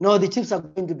 No, the chiefs are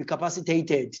going to be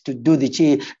capacitated to do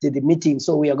the meeting.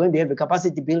 So we are going to have a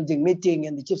capacity building meeting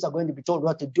and the chiefs are going to be told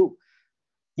what to do.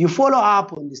 You follow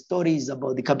up on the stories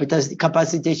about the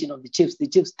capacitation of the chiefs. The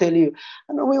chiefs tell you,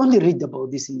 we only read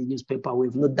about this in the newspaper.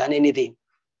 We've not done anything.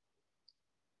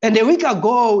 And a week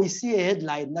ago, we see a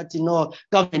headline that,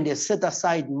 government has set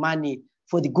aside money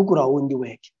for the Gukurahundi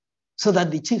work so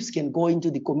that the chiefs can go into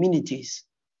the communities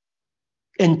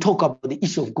and talk about the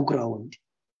issue of Gukurahundi.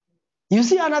 You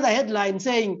see another headline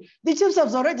saying, the chiefs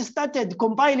have already started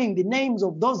compiling the names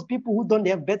of those people who don't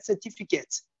have birth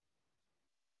certificates.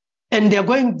 And they're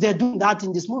doing that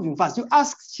in this moving fast. You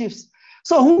ask chiefs,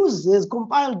 so who has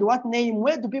compiled what name?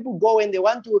 Where do people go when they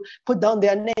want to put down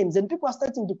their names? And people are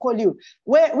starting to call you.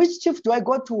 Which chief do I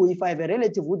go to if I have a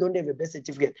relative who don't have a birth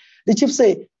certificate? The chiefs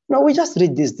say, no, we just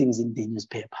read these things in the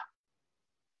newspaper.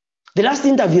 The last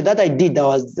interview that I did,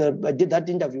 I did that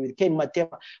interview with Ken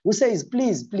Matema, who says,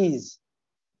 please,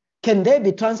 can there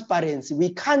be transparency?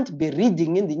 We can't be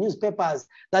reading in the newspapers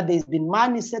that there's been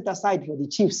money set aside for the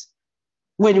chiefs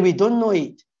when we don't know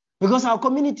it. Because our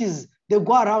communities, they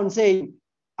go around saying,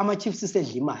 I'm a chief sister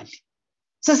Limali.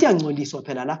 So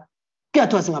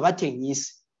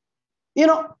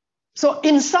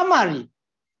in summary,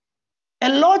 a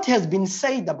lot has been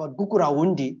said about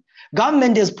Gukurahundi.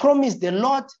 Government has promised a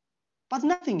lot, but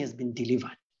nothing has been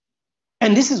delivered.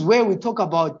 And this is where we talk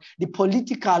about the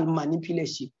political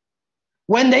manipulation.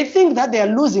 When they think that they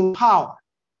are losing power,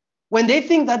 when they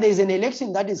think that there's an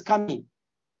election that is coming,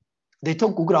 they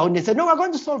talk Gukurahundi and say, no, we're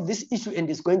going to solve this issue and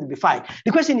it's going to be fine.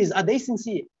 The question is, are they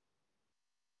sincere?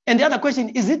 And the other question,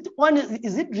 is it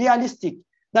realistic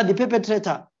that the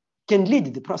perpetrator can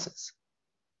lead the process?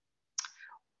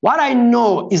 What I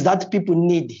know is that people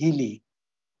need healing.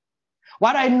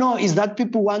 What I know is that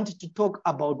people want to talk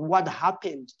about what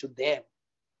happened to them.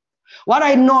 What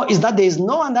I know is that there is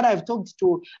no one that I've talked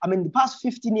to. I mean, the past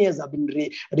 15 years I've been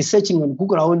researching on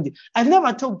Gukurahundi. I've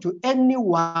never talked to any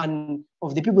one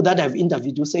of the people that I've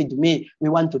interviewed who said to me, we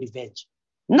want to revenge.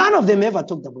 None of them ever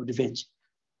talked about revenge.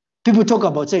 People talk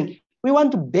about saying, we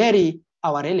want to bury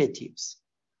our relatives.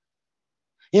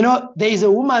 You know, there is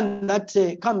a woman that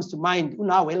comes to mind,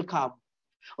 Una Welcome.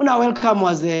 Una Welcome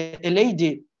was a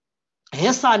lady.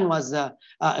 Her son was,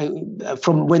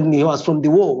 from when he was from the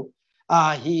war,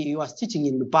 he was teaching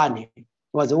in Lupane. He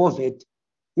was a war vet.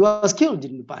 He was killed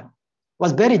in Lupane,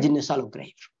 was buried in a shallow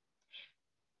grave.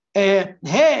 Her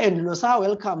and Nosa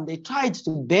Welcome, they tried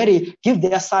to give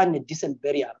their son a decent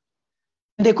burial.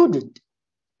 They couldn't.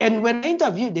 And when I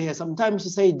interviewed her, sometimes she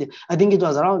said, I think it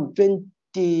was around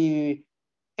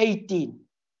 2018,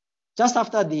 just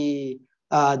after the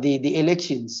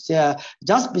elections,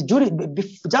 just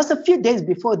a few days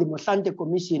before the Motlanthe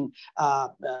Commission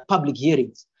public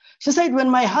hearings. She said, when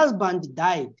my husband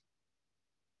died,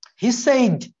 he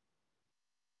said,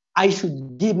 I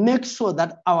should make sure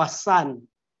that our son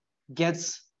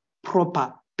gets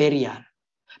proper burial,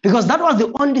 because that was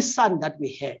the only son that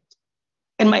we had.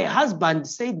 And my husband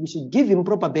said we should give him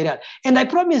proper burial. And I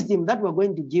promised him that we're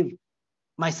going to give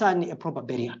my son a proper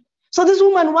burial. So this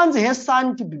woman wants her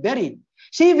son to be buried.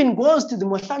 She even goes to the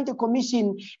Motlanthe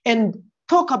Commission and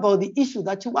talk about the issue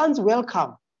that she wants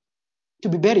Welcome to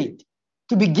be buried,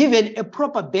 to be given a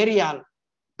proper burial,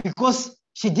 because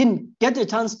she didn't get a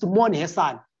chance to mourn her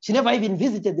son. She never even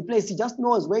visited the place. She just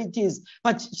knows where it is,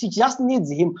 but she just needs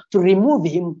him to remove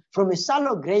him from a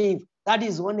shallow grave that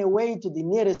is on the way to the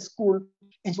nearest school,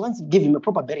 and she wants to give him a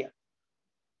proper burial.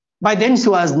 By then she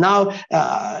was now,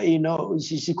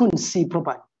 she couldn't see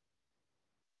properly.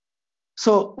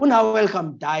 So Una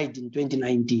Welcome died in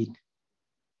 2019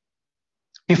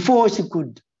 before she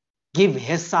could give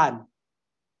her son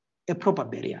a proper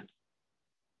burial.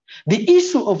 The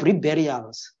issue of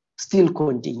reburials still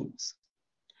continues.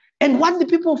 And what the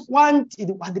people want,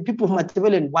 what the people of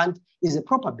Matabeleland want, is a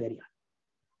proper burial.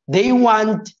 They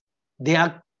want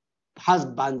their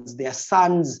husbands, their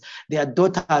sons, their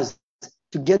daughters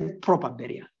to get proper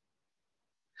burial.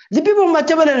 The people of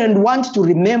Matabeleland want to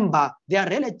remember their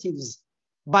relatives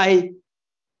by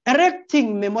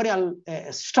erecting memorial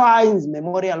shrines,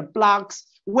 memorial plaques,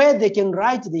 where they can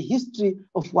write the history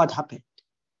of what happened.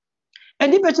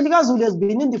 And IpechilikaZulu has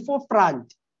been in the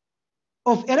forefront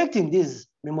of erecting these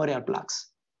memorial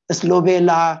plaques.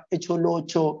 Eslobela,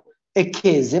 Echolocho,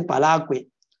 Ekeze, Palakwe.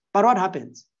 But what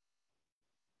happens?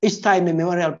 Each time a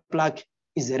memorial plaque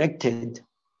is erected,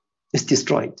 it's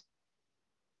destroyed.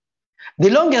 The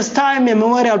longest time a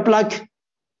memorial plaque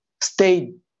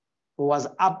stayed was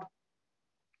up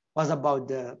was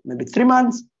about maybe 3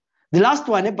 months. The last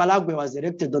one, Epalagwe, was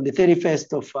erected on the 30th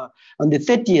of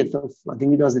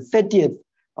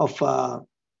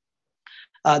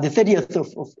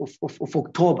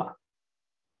October.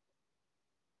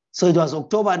 So it was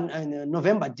October and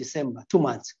November, December, 2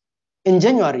 months. In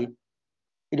January,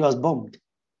 it was bombed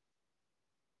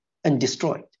and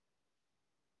destroyed.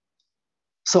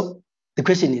 So the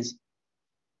question is,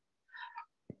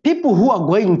 people who are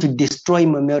going to destroy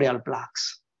memorial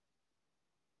plaques,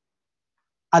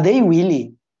 are they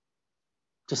willing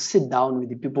to sit down with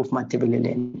the people of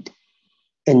Matabeleland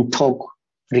and talk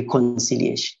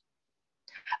reconciliation?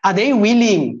 Are they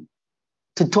willing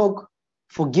to talk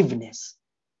forgiveness?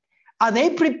 Are they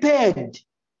prepared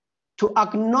to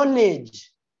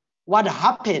acknowledge what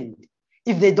happened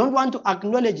if they don't want to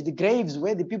acknowledge the graves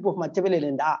where the people of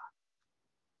Matabeleland are?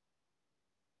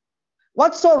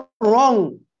 What's so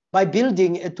wrong by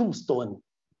building a tombstone?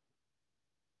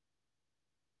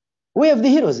 We have the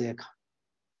heroes here,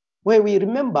 where we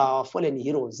remember our fallen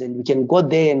heroes, and we can go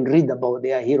there and read about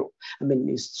their hero. I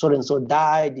mean, so and so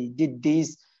died, he did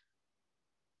this.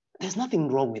 There's nothing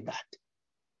wrong with that.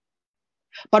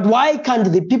 But why can't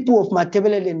the people of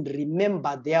Matabeleland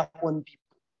remember their own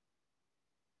people?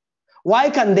 Why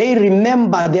can't they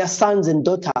remember their sons and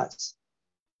daughters?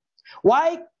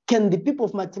 Why can the people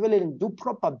of Matabeleland do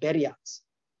proper burials?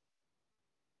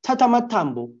 Tata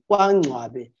Matambo,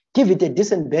 Wangwabe, give it a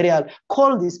decent burial,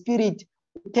 call the spirit,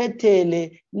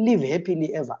 tetele, live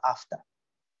happily ever after.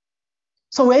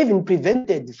 So we're even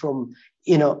prevented from,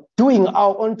 doing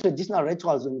our own traditional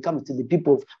rituals when it comes to the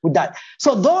people who died.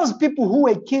 So those people who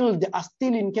were killed are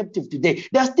still in captive today.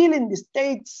 They're still in the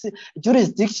state's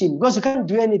jurisdiction because you can't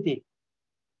do anything.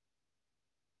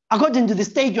 According to the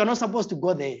state, you're not supposed to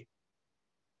go there.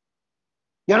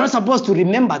 You're not supposed to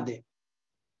remember them.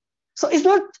 So it's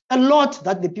not a lot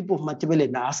that the people of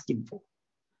Matabeleland are asking for.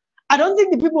 I don't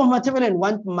think the people of Matabeleland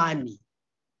want money.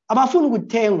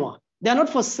 They're not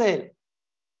for sale.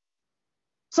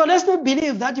 So let's not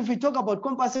believe that if we talk about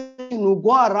compensation, we'll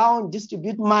go around,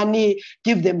 distribute money,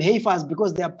 give them heifers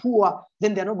because they are poor,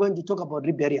 then they're not going to talk about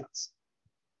reburials.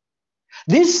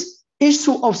 This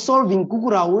issue of solving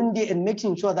Gukurahundi and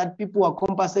making sure that people are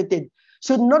compensated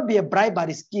should not be a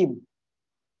bribery scheme.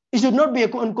 It should not be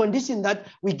on condition that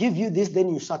we give you this,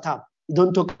 then you shut up. You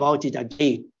don't talk about it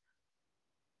again.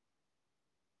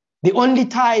 The only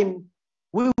time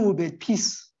we will be at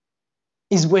peace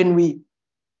is when we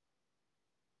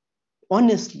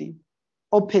honestly,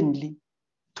 openly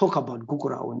talk about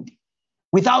Gukurahundi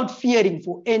without fearing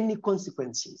for any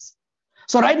consequences.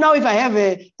 So right now, if I have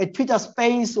a Twitter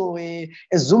space or a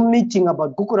Zoom meeting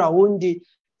about Gukurahundi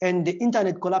and the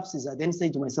internet collapses, I then say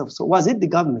to myself, so was it the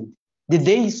government? Did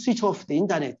they switch off the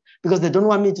internet because they don't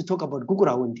want me to talk about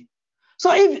Gukurahundi?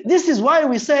 So if this is why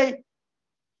we say,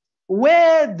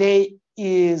 where there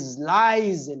is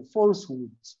lies and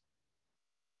falsehoods,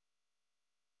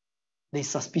 there's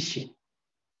suspicion,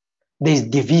 there's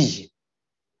division.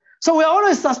 So we're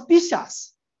always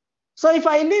suspicious. So if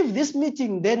I leave this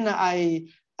meeting, then I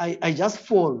just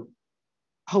fall,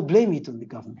 I'll blame it on the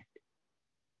government.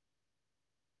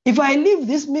 If I leave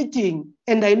this meeting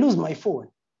and I lose my phone,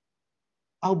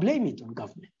 I'll blame it on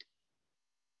government.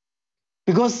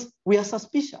 Because we are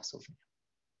suspicious of them.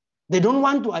 They don't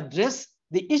want to address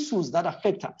the issues that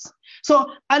affect us. So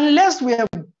unless we have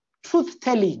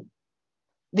truth-telling,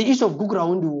 the issue of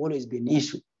Gukurahundi will always be an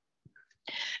issue.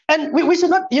 And we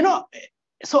should not,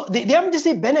 so the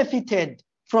MDC benefited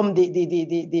from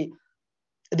the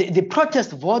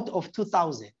protest vote of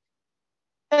 2000.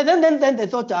 And then they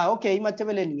thought, okay,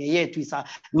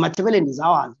 Matebele is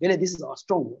ours, this is our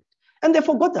stronghold. And they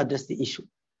forgot to address the issue.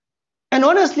 And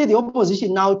honestly, the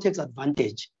opposition now takes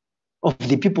advantage of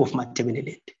the people of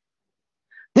Matebele.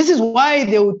 This is why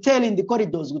they will tell in the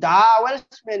corridors,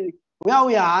 Welshman, where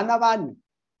we are, Anavan.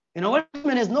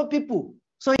 Welshman has no people.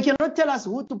 So he cannot tell us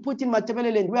who to put in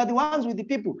Matebele. We are the ones with the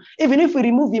people. Even if we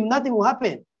remove him, nothing will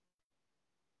happen.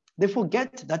 They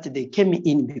forget that they came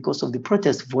in because of the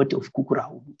protest vote of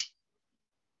Gukurahundi.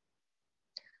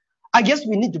 I guess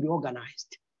we need to be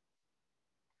organized.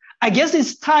 I guess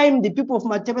it's time the people of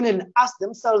Matebele ask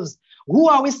themselves, who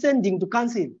are we sending to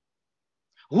council?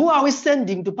 Who are we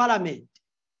sending to parliament?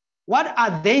 What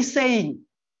are they saying?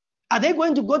 Are they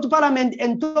going to go to parliament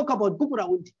and talk about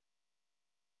Gukurahundi?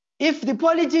 If the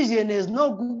politician has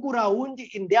no Gukurahundi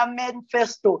in their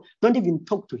manifesto, don't even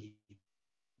talk to him.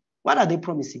 What are they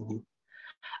promising you?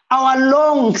 Our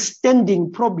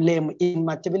long-standing problem in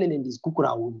Matebele is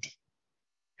Gukurahundi.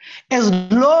 As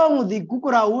long as the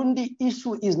Gukurahundi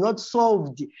issue is not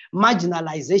solved,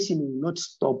 marginalization will not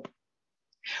stop.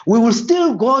 We will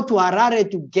still go to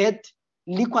Harare to get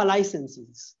liquor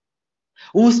licenses.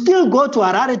 We will still go to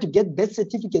Harare to get birth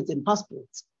certificates and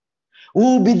passports. We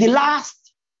will be the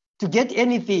last to get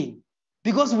anything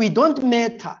because we don't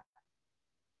matter.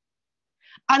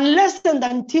 Unless and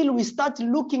until we start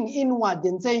looking inward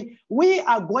and say, we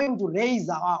are going to raise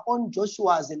our own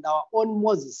Joshuas and our own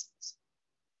Moses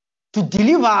to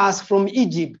deliver us from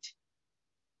Egypt,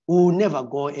 we will never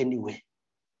go anywhere.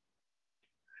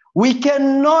 We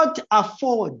cannot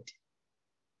afford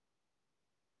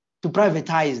to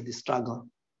privatize the struggle.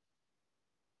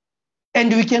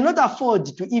 And we cannot afford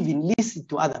to even listen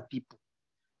to other people.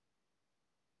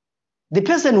 The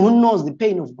person who knows the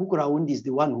pain of Gukurahundi is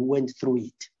the one who went through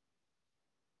it.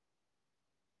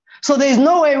 So there is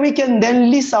no way we can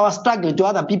then list our struggle to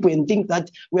other people and think that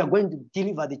we are going to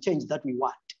deliver the change that we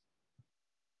want.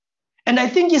 And I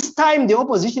think it's time the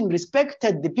opposition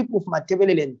respected the people of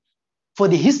Matebele for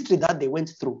the history that they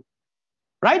went through.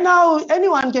 Right now,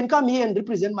 anyone can come here and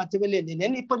represent Matebele, and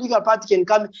any political party can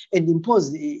come and impose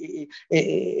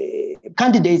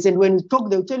candidates. And when we talk,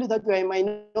 they'll tell you that we are a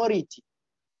minority.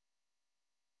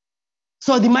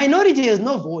 So the minority has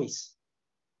no voice.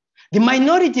 The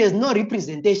minority has no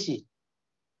representation.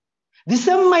 The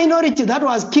same minority that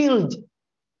was killed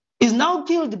is now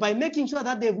killed by making sure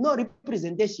that they have no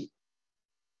representation.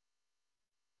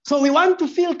 So we want to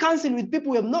fill council with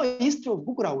people who have no history of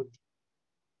Gukurahundi.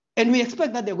 And we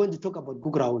expect that they're going to talk about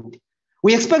Gukurahundi.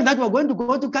 We expect that we're going to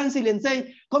go to council and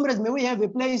say, comrades, may we have a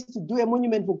place to do a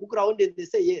monument for Gukurahundi? And they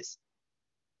say yes.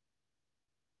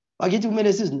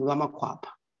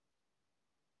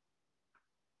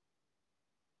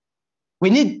 We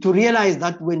need to realize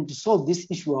that when to solve this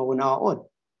issue on our own.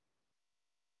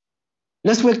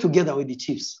 Let's work together with the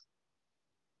chiefs.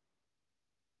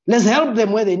 Let's help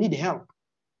them where they need help.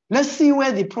 Let's see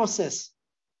where the process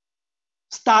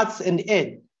starts and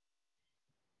ends.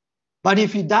 But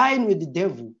if you dine with the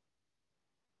devil,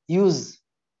 use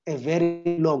a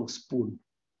very long spoon.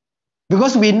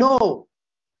 Because we know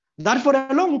that for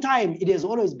a long time, it has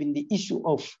always been the issue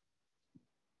of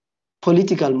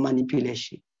political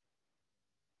manipulation.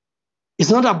 It's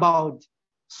not about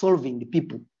solving the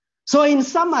people. So in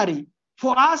summary,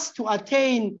 for us to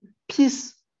attain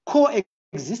peace,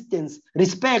 coexistence,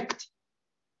 respect,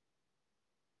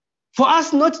 for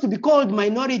us not to be called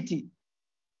minority,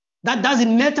 that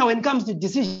doesn't matter when it comes to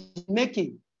decision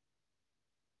making.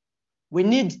 We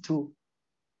need to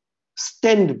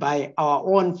stand by our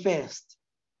own first,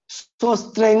 show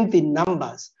strength in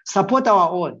numbers, support our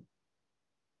own,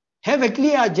 have a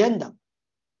clear agenda.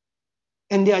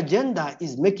 And the agenda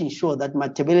is making sure that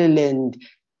Matabeleland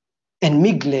and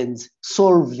Migrants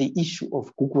solve the issue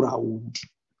of Gukurahundi.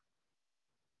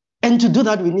 And to do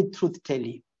that, we need truth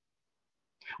telling.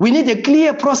 We need a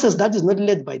clear process that is not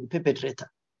led by the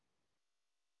perpetrator.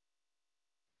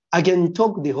 I can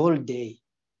talk the whole day.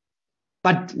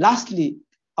 But lastly,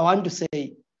 I want to say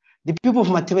the people of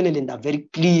Matabeleland are very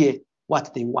clear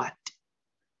what they want.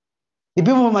 The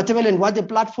people of Matabeleland want a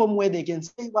platform where they can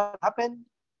say what happened.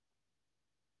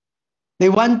 They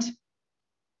want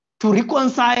to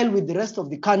reconcile with the rest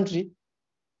of the country.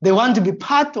 They want to be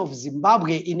part of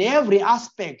Zimbabwe in every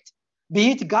aspect,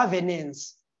 be it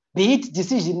governance, be it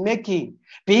decision making,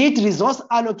 be it resource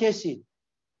allocation.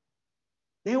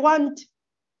 They want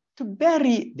to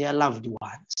bury their loved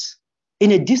ones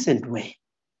in a decent way.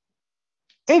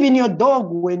 Even your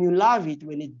dog, when you love it,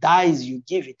 when it dies, you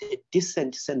give it a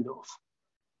decent send-off.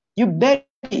 You bury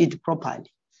it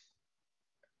properly.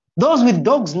 Those with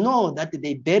dogs know that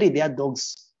they bury their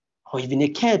dogs, or even a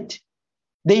cat.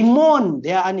 They mourn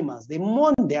their animals, they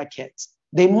mourn their cats,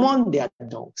 they mourn their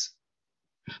dogs.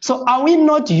 So are we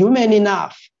not human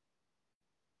enough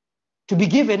to be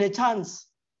given a chance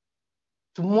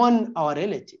to mourn our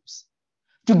relatives,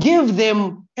 to give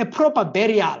them a proper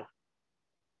burial,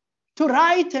 to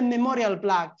write a memorial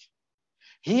plaque?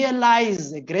 Here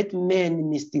lies a great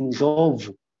man, Mr.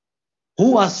 Ndlovu,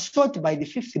 who was shot by the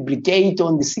 5th Brigade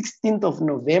on the 16th of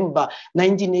November,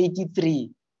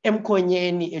 1983,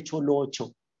 Mkonyeni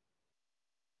Echolocho.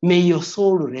 May your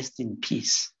soul rest in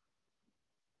peace.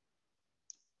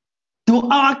 Do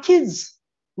our kids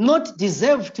not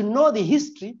deserve to know the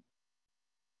history?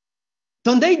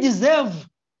 Don't they deserve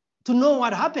to know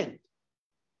what happened?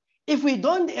 If we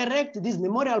don't erect these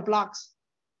memorial plaques,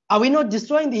 are we not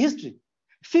destroying the history?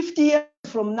 50 years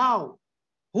from now,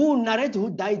 who will narrate who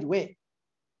died where?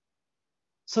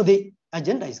 So the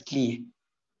agenda is clear.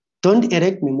 Don't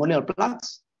erect memorial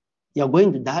plaques. You're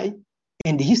going to die,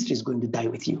 and the history is going to die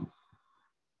with you.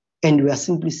 And we are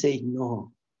simply saying,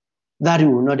 no, that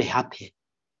will not happen.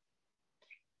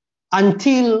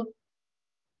 Until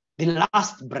the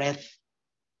last breath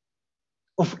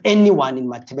of anyone in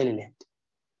Matabeleland,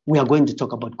 we are going to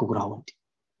talk about Gukurahundi.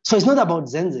 So it's not about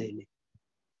Zenzele.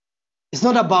 It's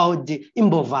not about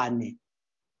Imbovane.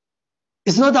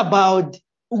 It's not about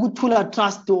Ugutula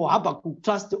Trust or Habakuk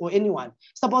Trust or anyone.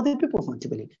 It's about the people of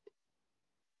Matabeleland.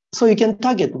 So you can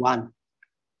target one,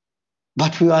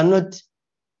 but we are not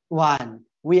one.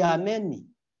 We are many.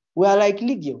 We are like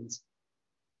legions.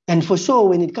 And for sure,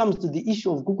 when it comes to the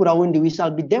issue of Gukurahundi, we shall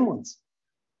be demons.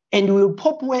 And we will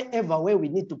pop wherever where we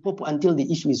need to pop until the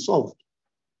issue is solved.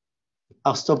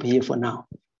 I'll stop here for now.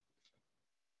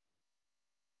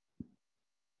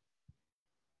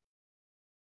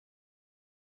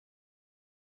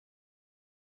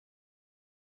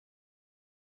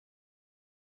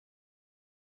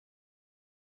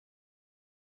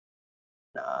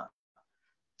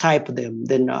 Type them,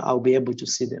 then I'll be able to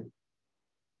see them.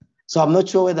 So I'm not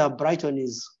sure whether Brighton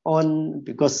is on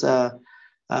because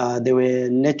there were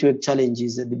network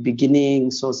challenges at the beginning,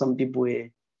 so some people were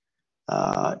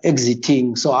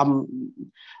exiting. So I'm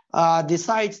the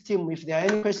site team, if there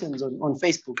are any questions on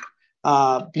Facebook,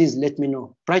 please let me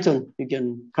know. Brighton, you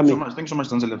can come in. Thanks so much,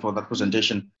 Zenzele, for that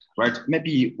presentation. Right,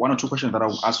 maybe one or two questions that I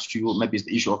will ask you, maybe is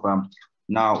the issue of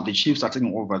now the chiefs are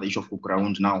taking over the issue of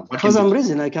Gukurahundi now. For some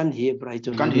reason, I can't hear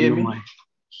Brighton. You can't hear me?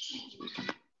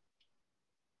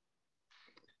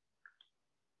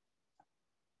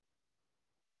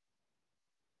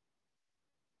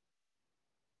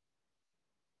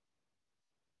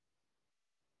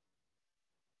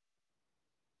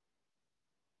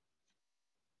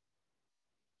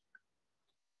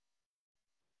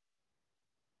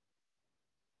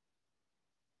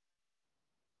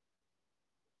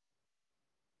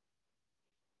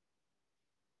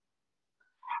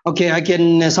 Okay, I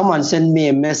can. Someone send me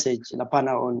a message,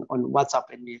 Lapana, on WhatsApp,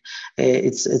 and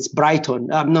it's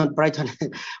Brighton. I'm not Brighton.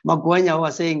 Magwanya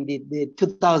was saying the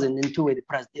 2002 were the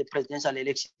presidential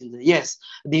elections. Yes,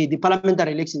 the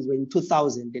parliamentary elections were in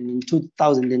 2000, and in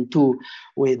 2002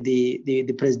 were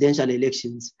the presidential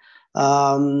elections.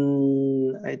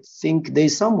 I think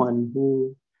there's someone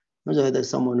who, I'm not sure whether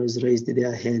someone who's raised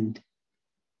their hand.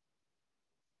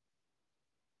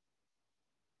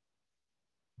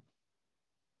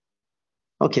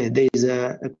 Okay, there is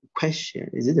a question.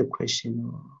 Is it a question?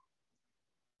 Or...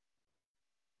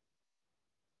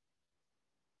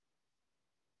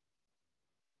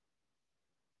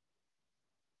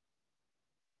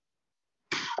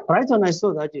 Right when I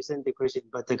saw that you sent the question,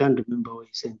 but I can't remember where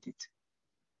you sent it.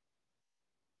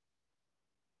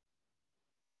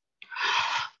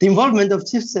 The involvement of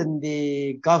chiefs and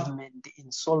the government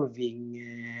in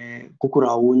solving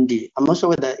Gukurahundi. I'm not sure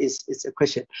whether it's a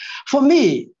question. For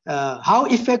me, how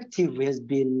effective has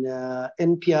been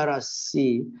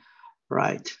NPRC,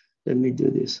 right? Let me do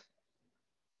this.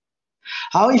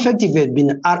 How effective has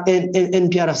been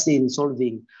NPRC in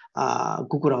solving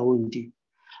Gukurahundi?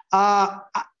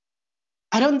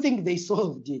 I don't think they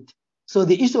solved it. So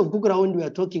the issue of Gukurahundi, we are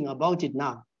talking about it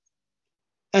now.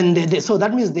 And so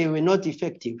that means they were not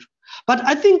effective. But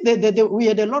I think that we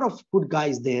had a lot of good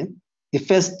guys there, the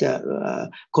first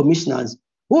commissioners,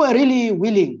 who were really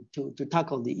willing to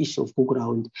tackle the issue of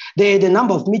Gukurahundi. They had a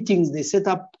number of meetings. They set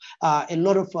up a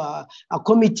lot of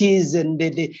committees, and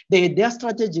they had their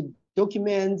strategic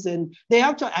documents, and they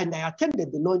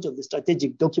attended the launch of the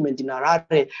strategic document in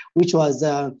Harare, which was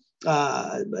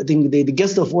I think the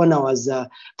guest of honor was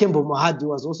Tembo Mohad, who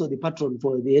was also the patron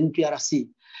for the NPRC.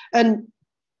 And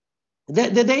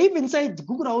they even said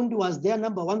Gukurahundi was their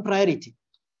number one priority.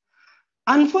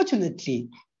 Unfortunately,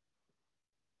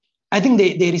 I think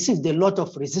they received a lot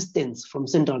of resistance from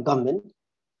central government.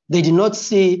 They did not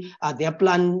see their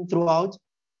plan throughout.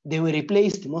 They were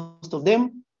replaced, most of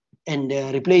them, and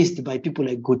replaced by people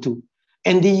like Gutu.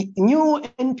 And the new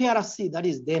NPRC that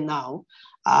is there now,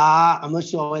 I'm not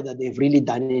sure whether they've really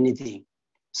done anything.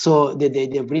 So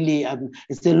they've really,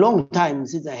 it's a long time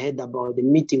since I heard about the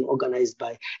meeting organized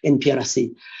by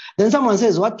NPRC. Then someone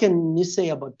says, what can you say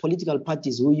about political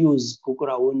parties who use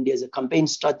Gukurahundi as a campaign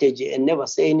strategy and never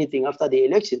say anything after the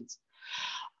elections?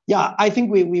 Yeah, I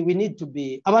think we need to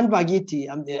be, I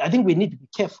think we need to be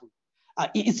careful.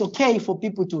 It's okay for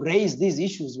people to raise these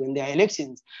issues when there are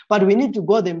elections, but we need to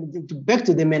go back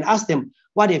to them and ask them,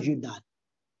 what have you done?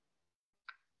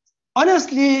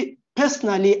 Honestly,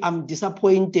 personally, I'm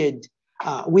disappointed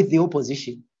with the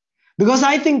opposition, because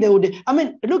I think they would, I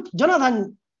mean, look,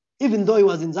 Jonathan, even though he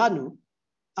was in ZANU,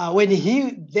 when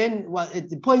he then was at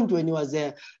the point when he was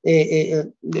an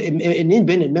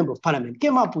independent member of parliament,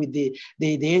 came up with the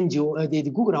NGO, the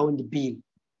Gukurahundi bill,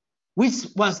 which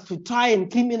was to try and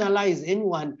criminalize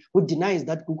anyone who denies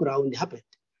that Gukurahundi happened.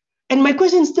 And my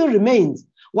question still remains,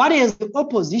 what has the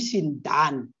opposition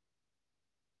done?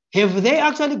 Have they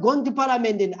actually gone to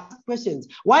parliament and asked questions?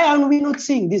 Why are we not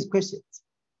seeing these questions?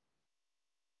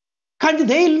 Can't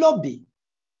they lobby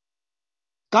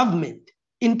government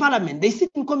in parliament? They sit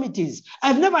in committees.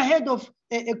 I've never heard of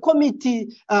a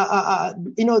committee,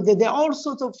 you know, there are all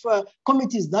sorts of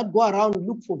committees that go around and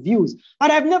look for views.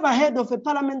 But I've never heard of a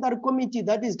parliamentary committee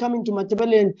that is coming to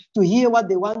Matabele to hear what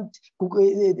they want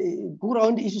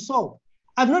Gukurahundi issue solved.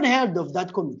 I've not heard of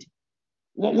that committee.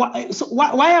 So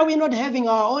why are we not having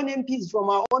our own MPs from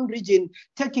our own region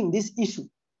taking this issue?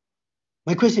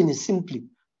 My question is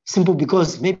simple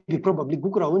because maybe probably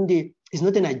Gukurahundi is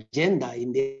not an agenda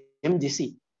in the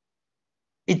MDC.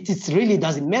 It really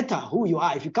doesn't matter who you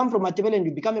are. If you come from Matabele and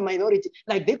you become a minority,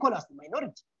 like they call us the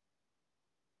minority.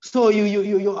 So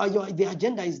the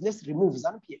agenda is let's remove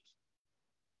ZANU-PF.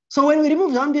 So when we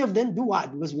remove ZANU-PF, then do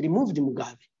what? Because we removed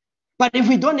Mugabe. But if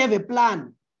we don't have a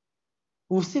plan,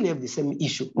 we'll still have the same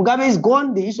issue. Mugabe is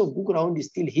gone, the issue of Gukurahundi is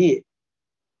still here.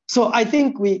 So I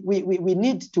think we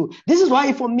need to, this is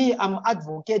why for me, I'm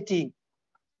advocating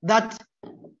that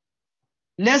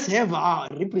let's have our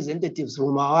representatives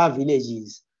from our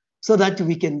villages so that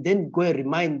we can then go and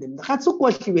remind them.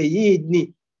 Someone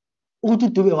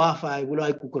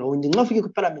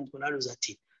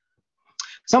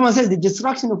says the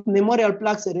destruction of memorial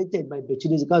plaques erected by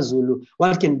Bechidizika Zulu,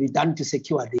 what can be done to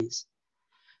secure this?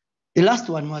 The last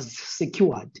one was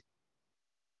secured.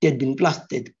 They had been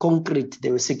plastered, concrete.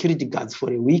 There were security guards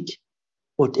for a week.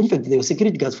 Or in fact, there were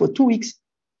security guards for 2 weeks.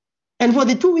 And for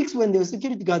the 2 weeks when there were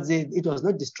security guards, it was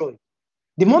not destroyed.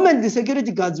 The moment the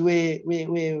security guards were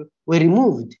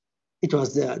removed, it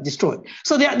was destroyed.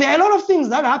 So there are a lot of things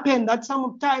that happen that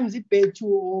sometimes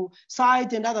Ipechu,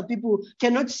 site and other people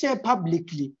cannot share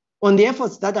publicly on the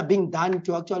efforts that are being done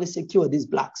to actually secure these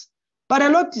plaques. But a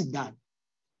lot is done.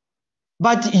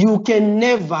 But you can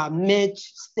never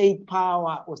match state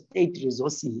power or state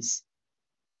resources.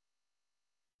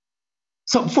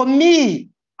 So for me,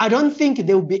 I don't think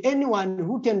there will be anyone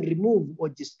who can remove or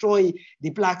destroy the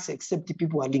plaques except the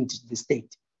people who are linked to the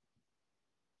state.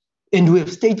 And we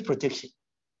have state protection.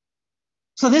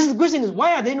 So the question is,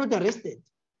 why are they not arrested?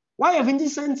 Why haven't you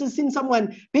seen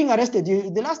someone being arrested?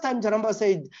 The last time Jaramba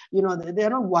said, they are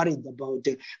not worried about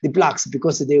the plaques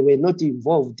because they were not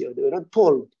involved, or they were not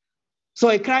told. So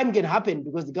a crime can happen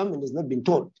because the government has not been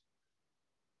told.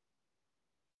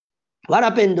 What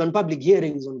happened on public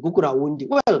hearings on Gukurahundi?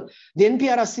 Well, the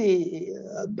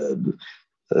NPRC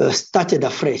started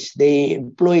afresh. They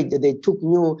took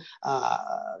new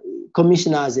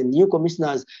commissioners, and new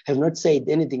commissioners have not said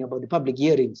anything about the public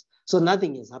hearings. So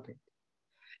nothing has happened.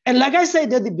 And like I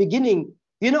said at the beginning,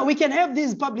 we can have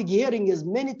these public hearings as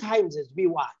many times as we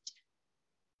want.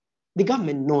 The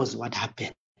government knows what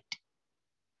happened.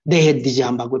 They had the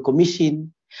Jambagwe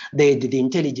Commission, they had the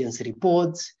intelligence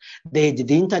reports, they had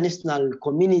the international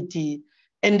community,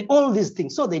 and all these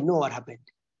things, so they know what happened.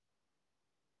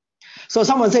 So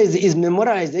someone says, is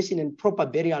memorialization and proper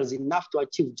burials enough to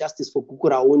achieve justice for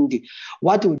Gukurahundi?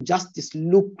 What would justice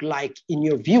look like in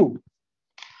your view?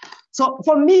 So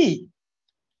for me,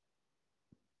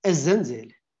 as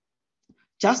Zenzele,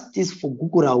 justice for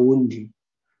Gukurahundi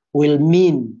will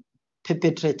mean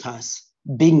perpetrators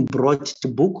being brought to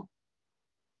book,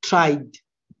 tried,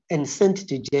 and sent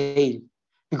to jail,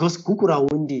 because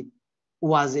Gukurahundi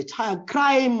was a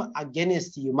crime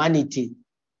against humanity.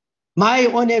 My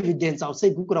own evidence, I'll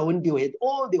say Gukurahundi had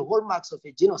all the hallmarks of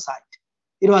a genocide.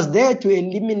 It was there to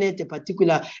eliminate a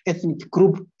particular ethnic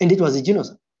group, and it was a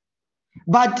genocide.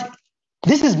 But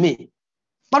this is me.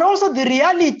 But also the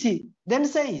reality then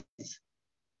says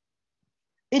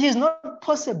it is not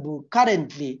possible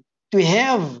currently to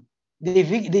have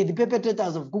the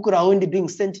perpetrators of Gukurahundi being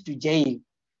sent to jail,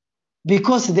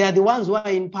 because they are the ones who are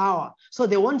in power. So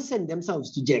they won't send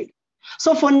themselves to jail.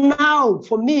 So for now,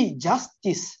 for me,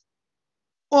 justice,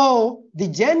 or the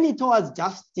journey towards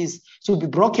justice, should be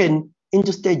broken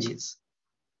into stages.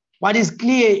 What is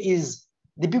clear is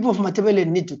the people of Matabele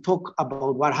need to talk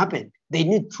about what happened. They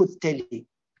need truth telling.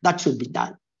 That should be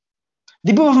done.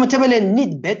 The people of Matabele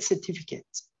need birth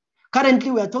certificates.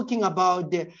 Currently, we are talking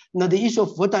about the issue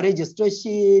of voter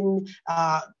registration.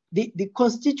 The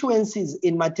constituencies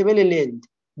in Matabele land,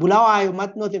 Bulawayo,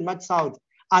 Mat North, and Mat South,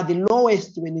 are the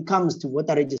lowest when it comes to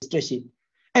voter registration.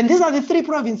 And these are the three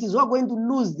provinces who are going to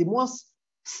lose the most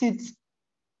seats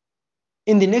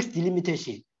in the next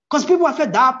delimitation. Because people are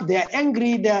fed up, they are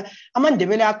angry,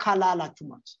 Ndebele are kalala too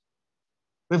much.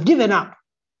 We've given up.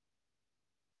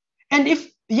 And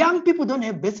if young people don't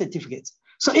have birth certificates,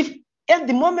 so if at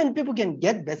the moment people can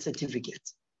get birth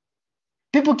certificates,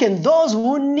 those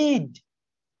who need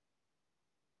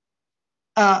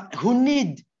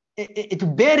to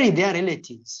bury their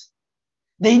relatives,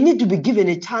 they need to be given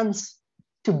a chance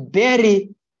to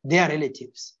bury their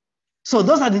relatives. So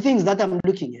those are the things that I'm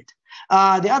looking at.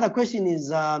 The other question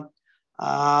is,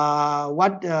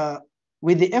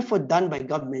 with the effort done by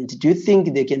government, do you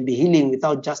think they can be healing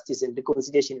without justice and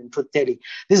reconciliation and truth telling?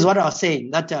 This is what I was saying,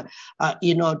 that,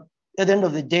 at the end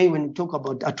of the day, when we talk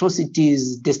about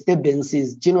atrocities,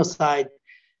 disturbances, genocide,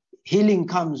 healing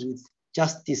comes with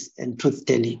justice and truth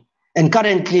telling. And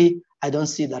currently, I don't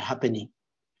see that happening.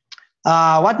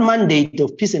 What mandate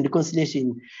of peace and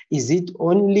reconciliation? Is it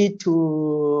only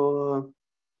to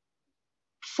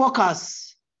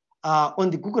focus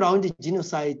on the Gukurahundi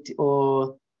genocide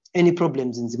or any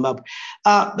problems in Zimbabwe?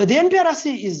 But the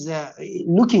NPRC is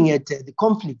looking at the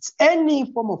conflicts, any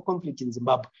form of conflict in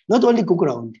Zimbabwe, not only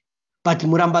Gukurahundi, but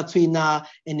Murambatswina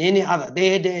and any other. They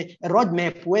had a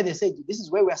roadmap where they said, this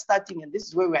is where we are starting and this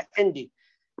is where we are ending.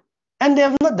 And they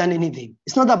have not done anything.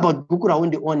 It's not about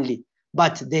Gukurahundi only,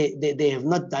 but they have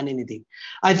not done anything.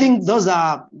 I think those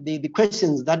are the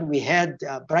questions that we had,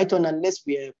 Brighton. Unless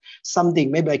we have something,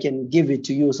 maybe I can give it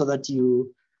to you so that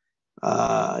you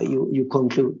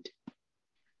conclude.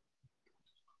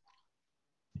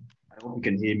 I hope you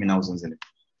can hear me now, Zenzele.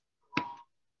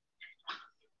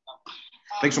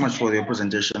 Thanks so much for your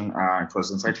presentation. It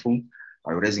was insightful.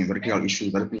 Raising very clear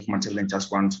issues that people from Matabele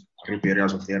just want rape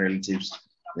areas of their relatives.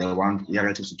 They want their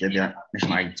relatives to get their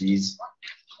national IDs.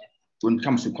 When it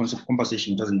comes to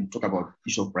compensation, it doesn't talk about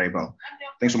issue of bribery.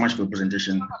 Thanks so much for your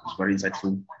presentation. It's very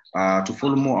insightful. To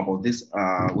follow more about this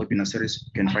webinar series,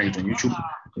 you can find it on YouTube.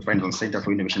 You can find it on Center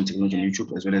for Innovation Technology on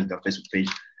YouTube, as well as the Facebook page,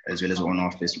 as well as on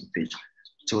our Facebook page.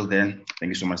 Till then, thank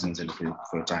you so much, Zenzele, for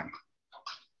your time.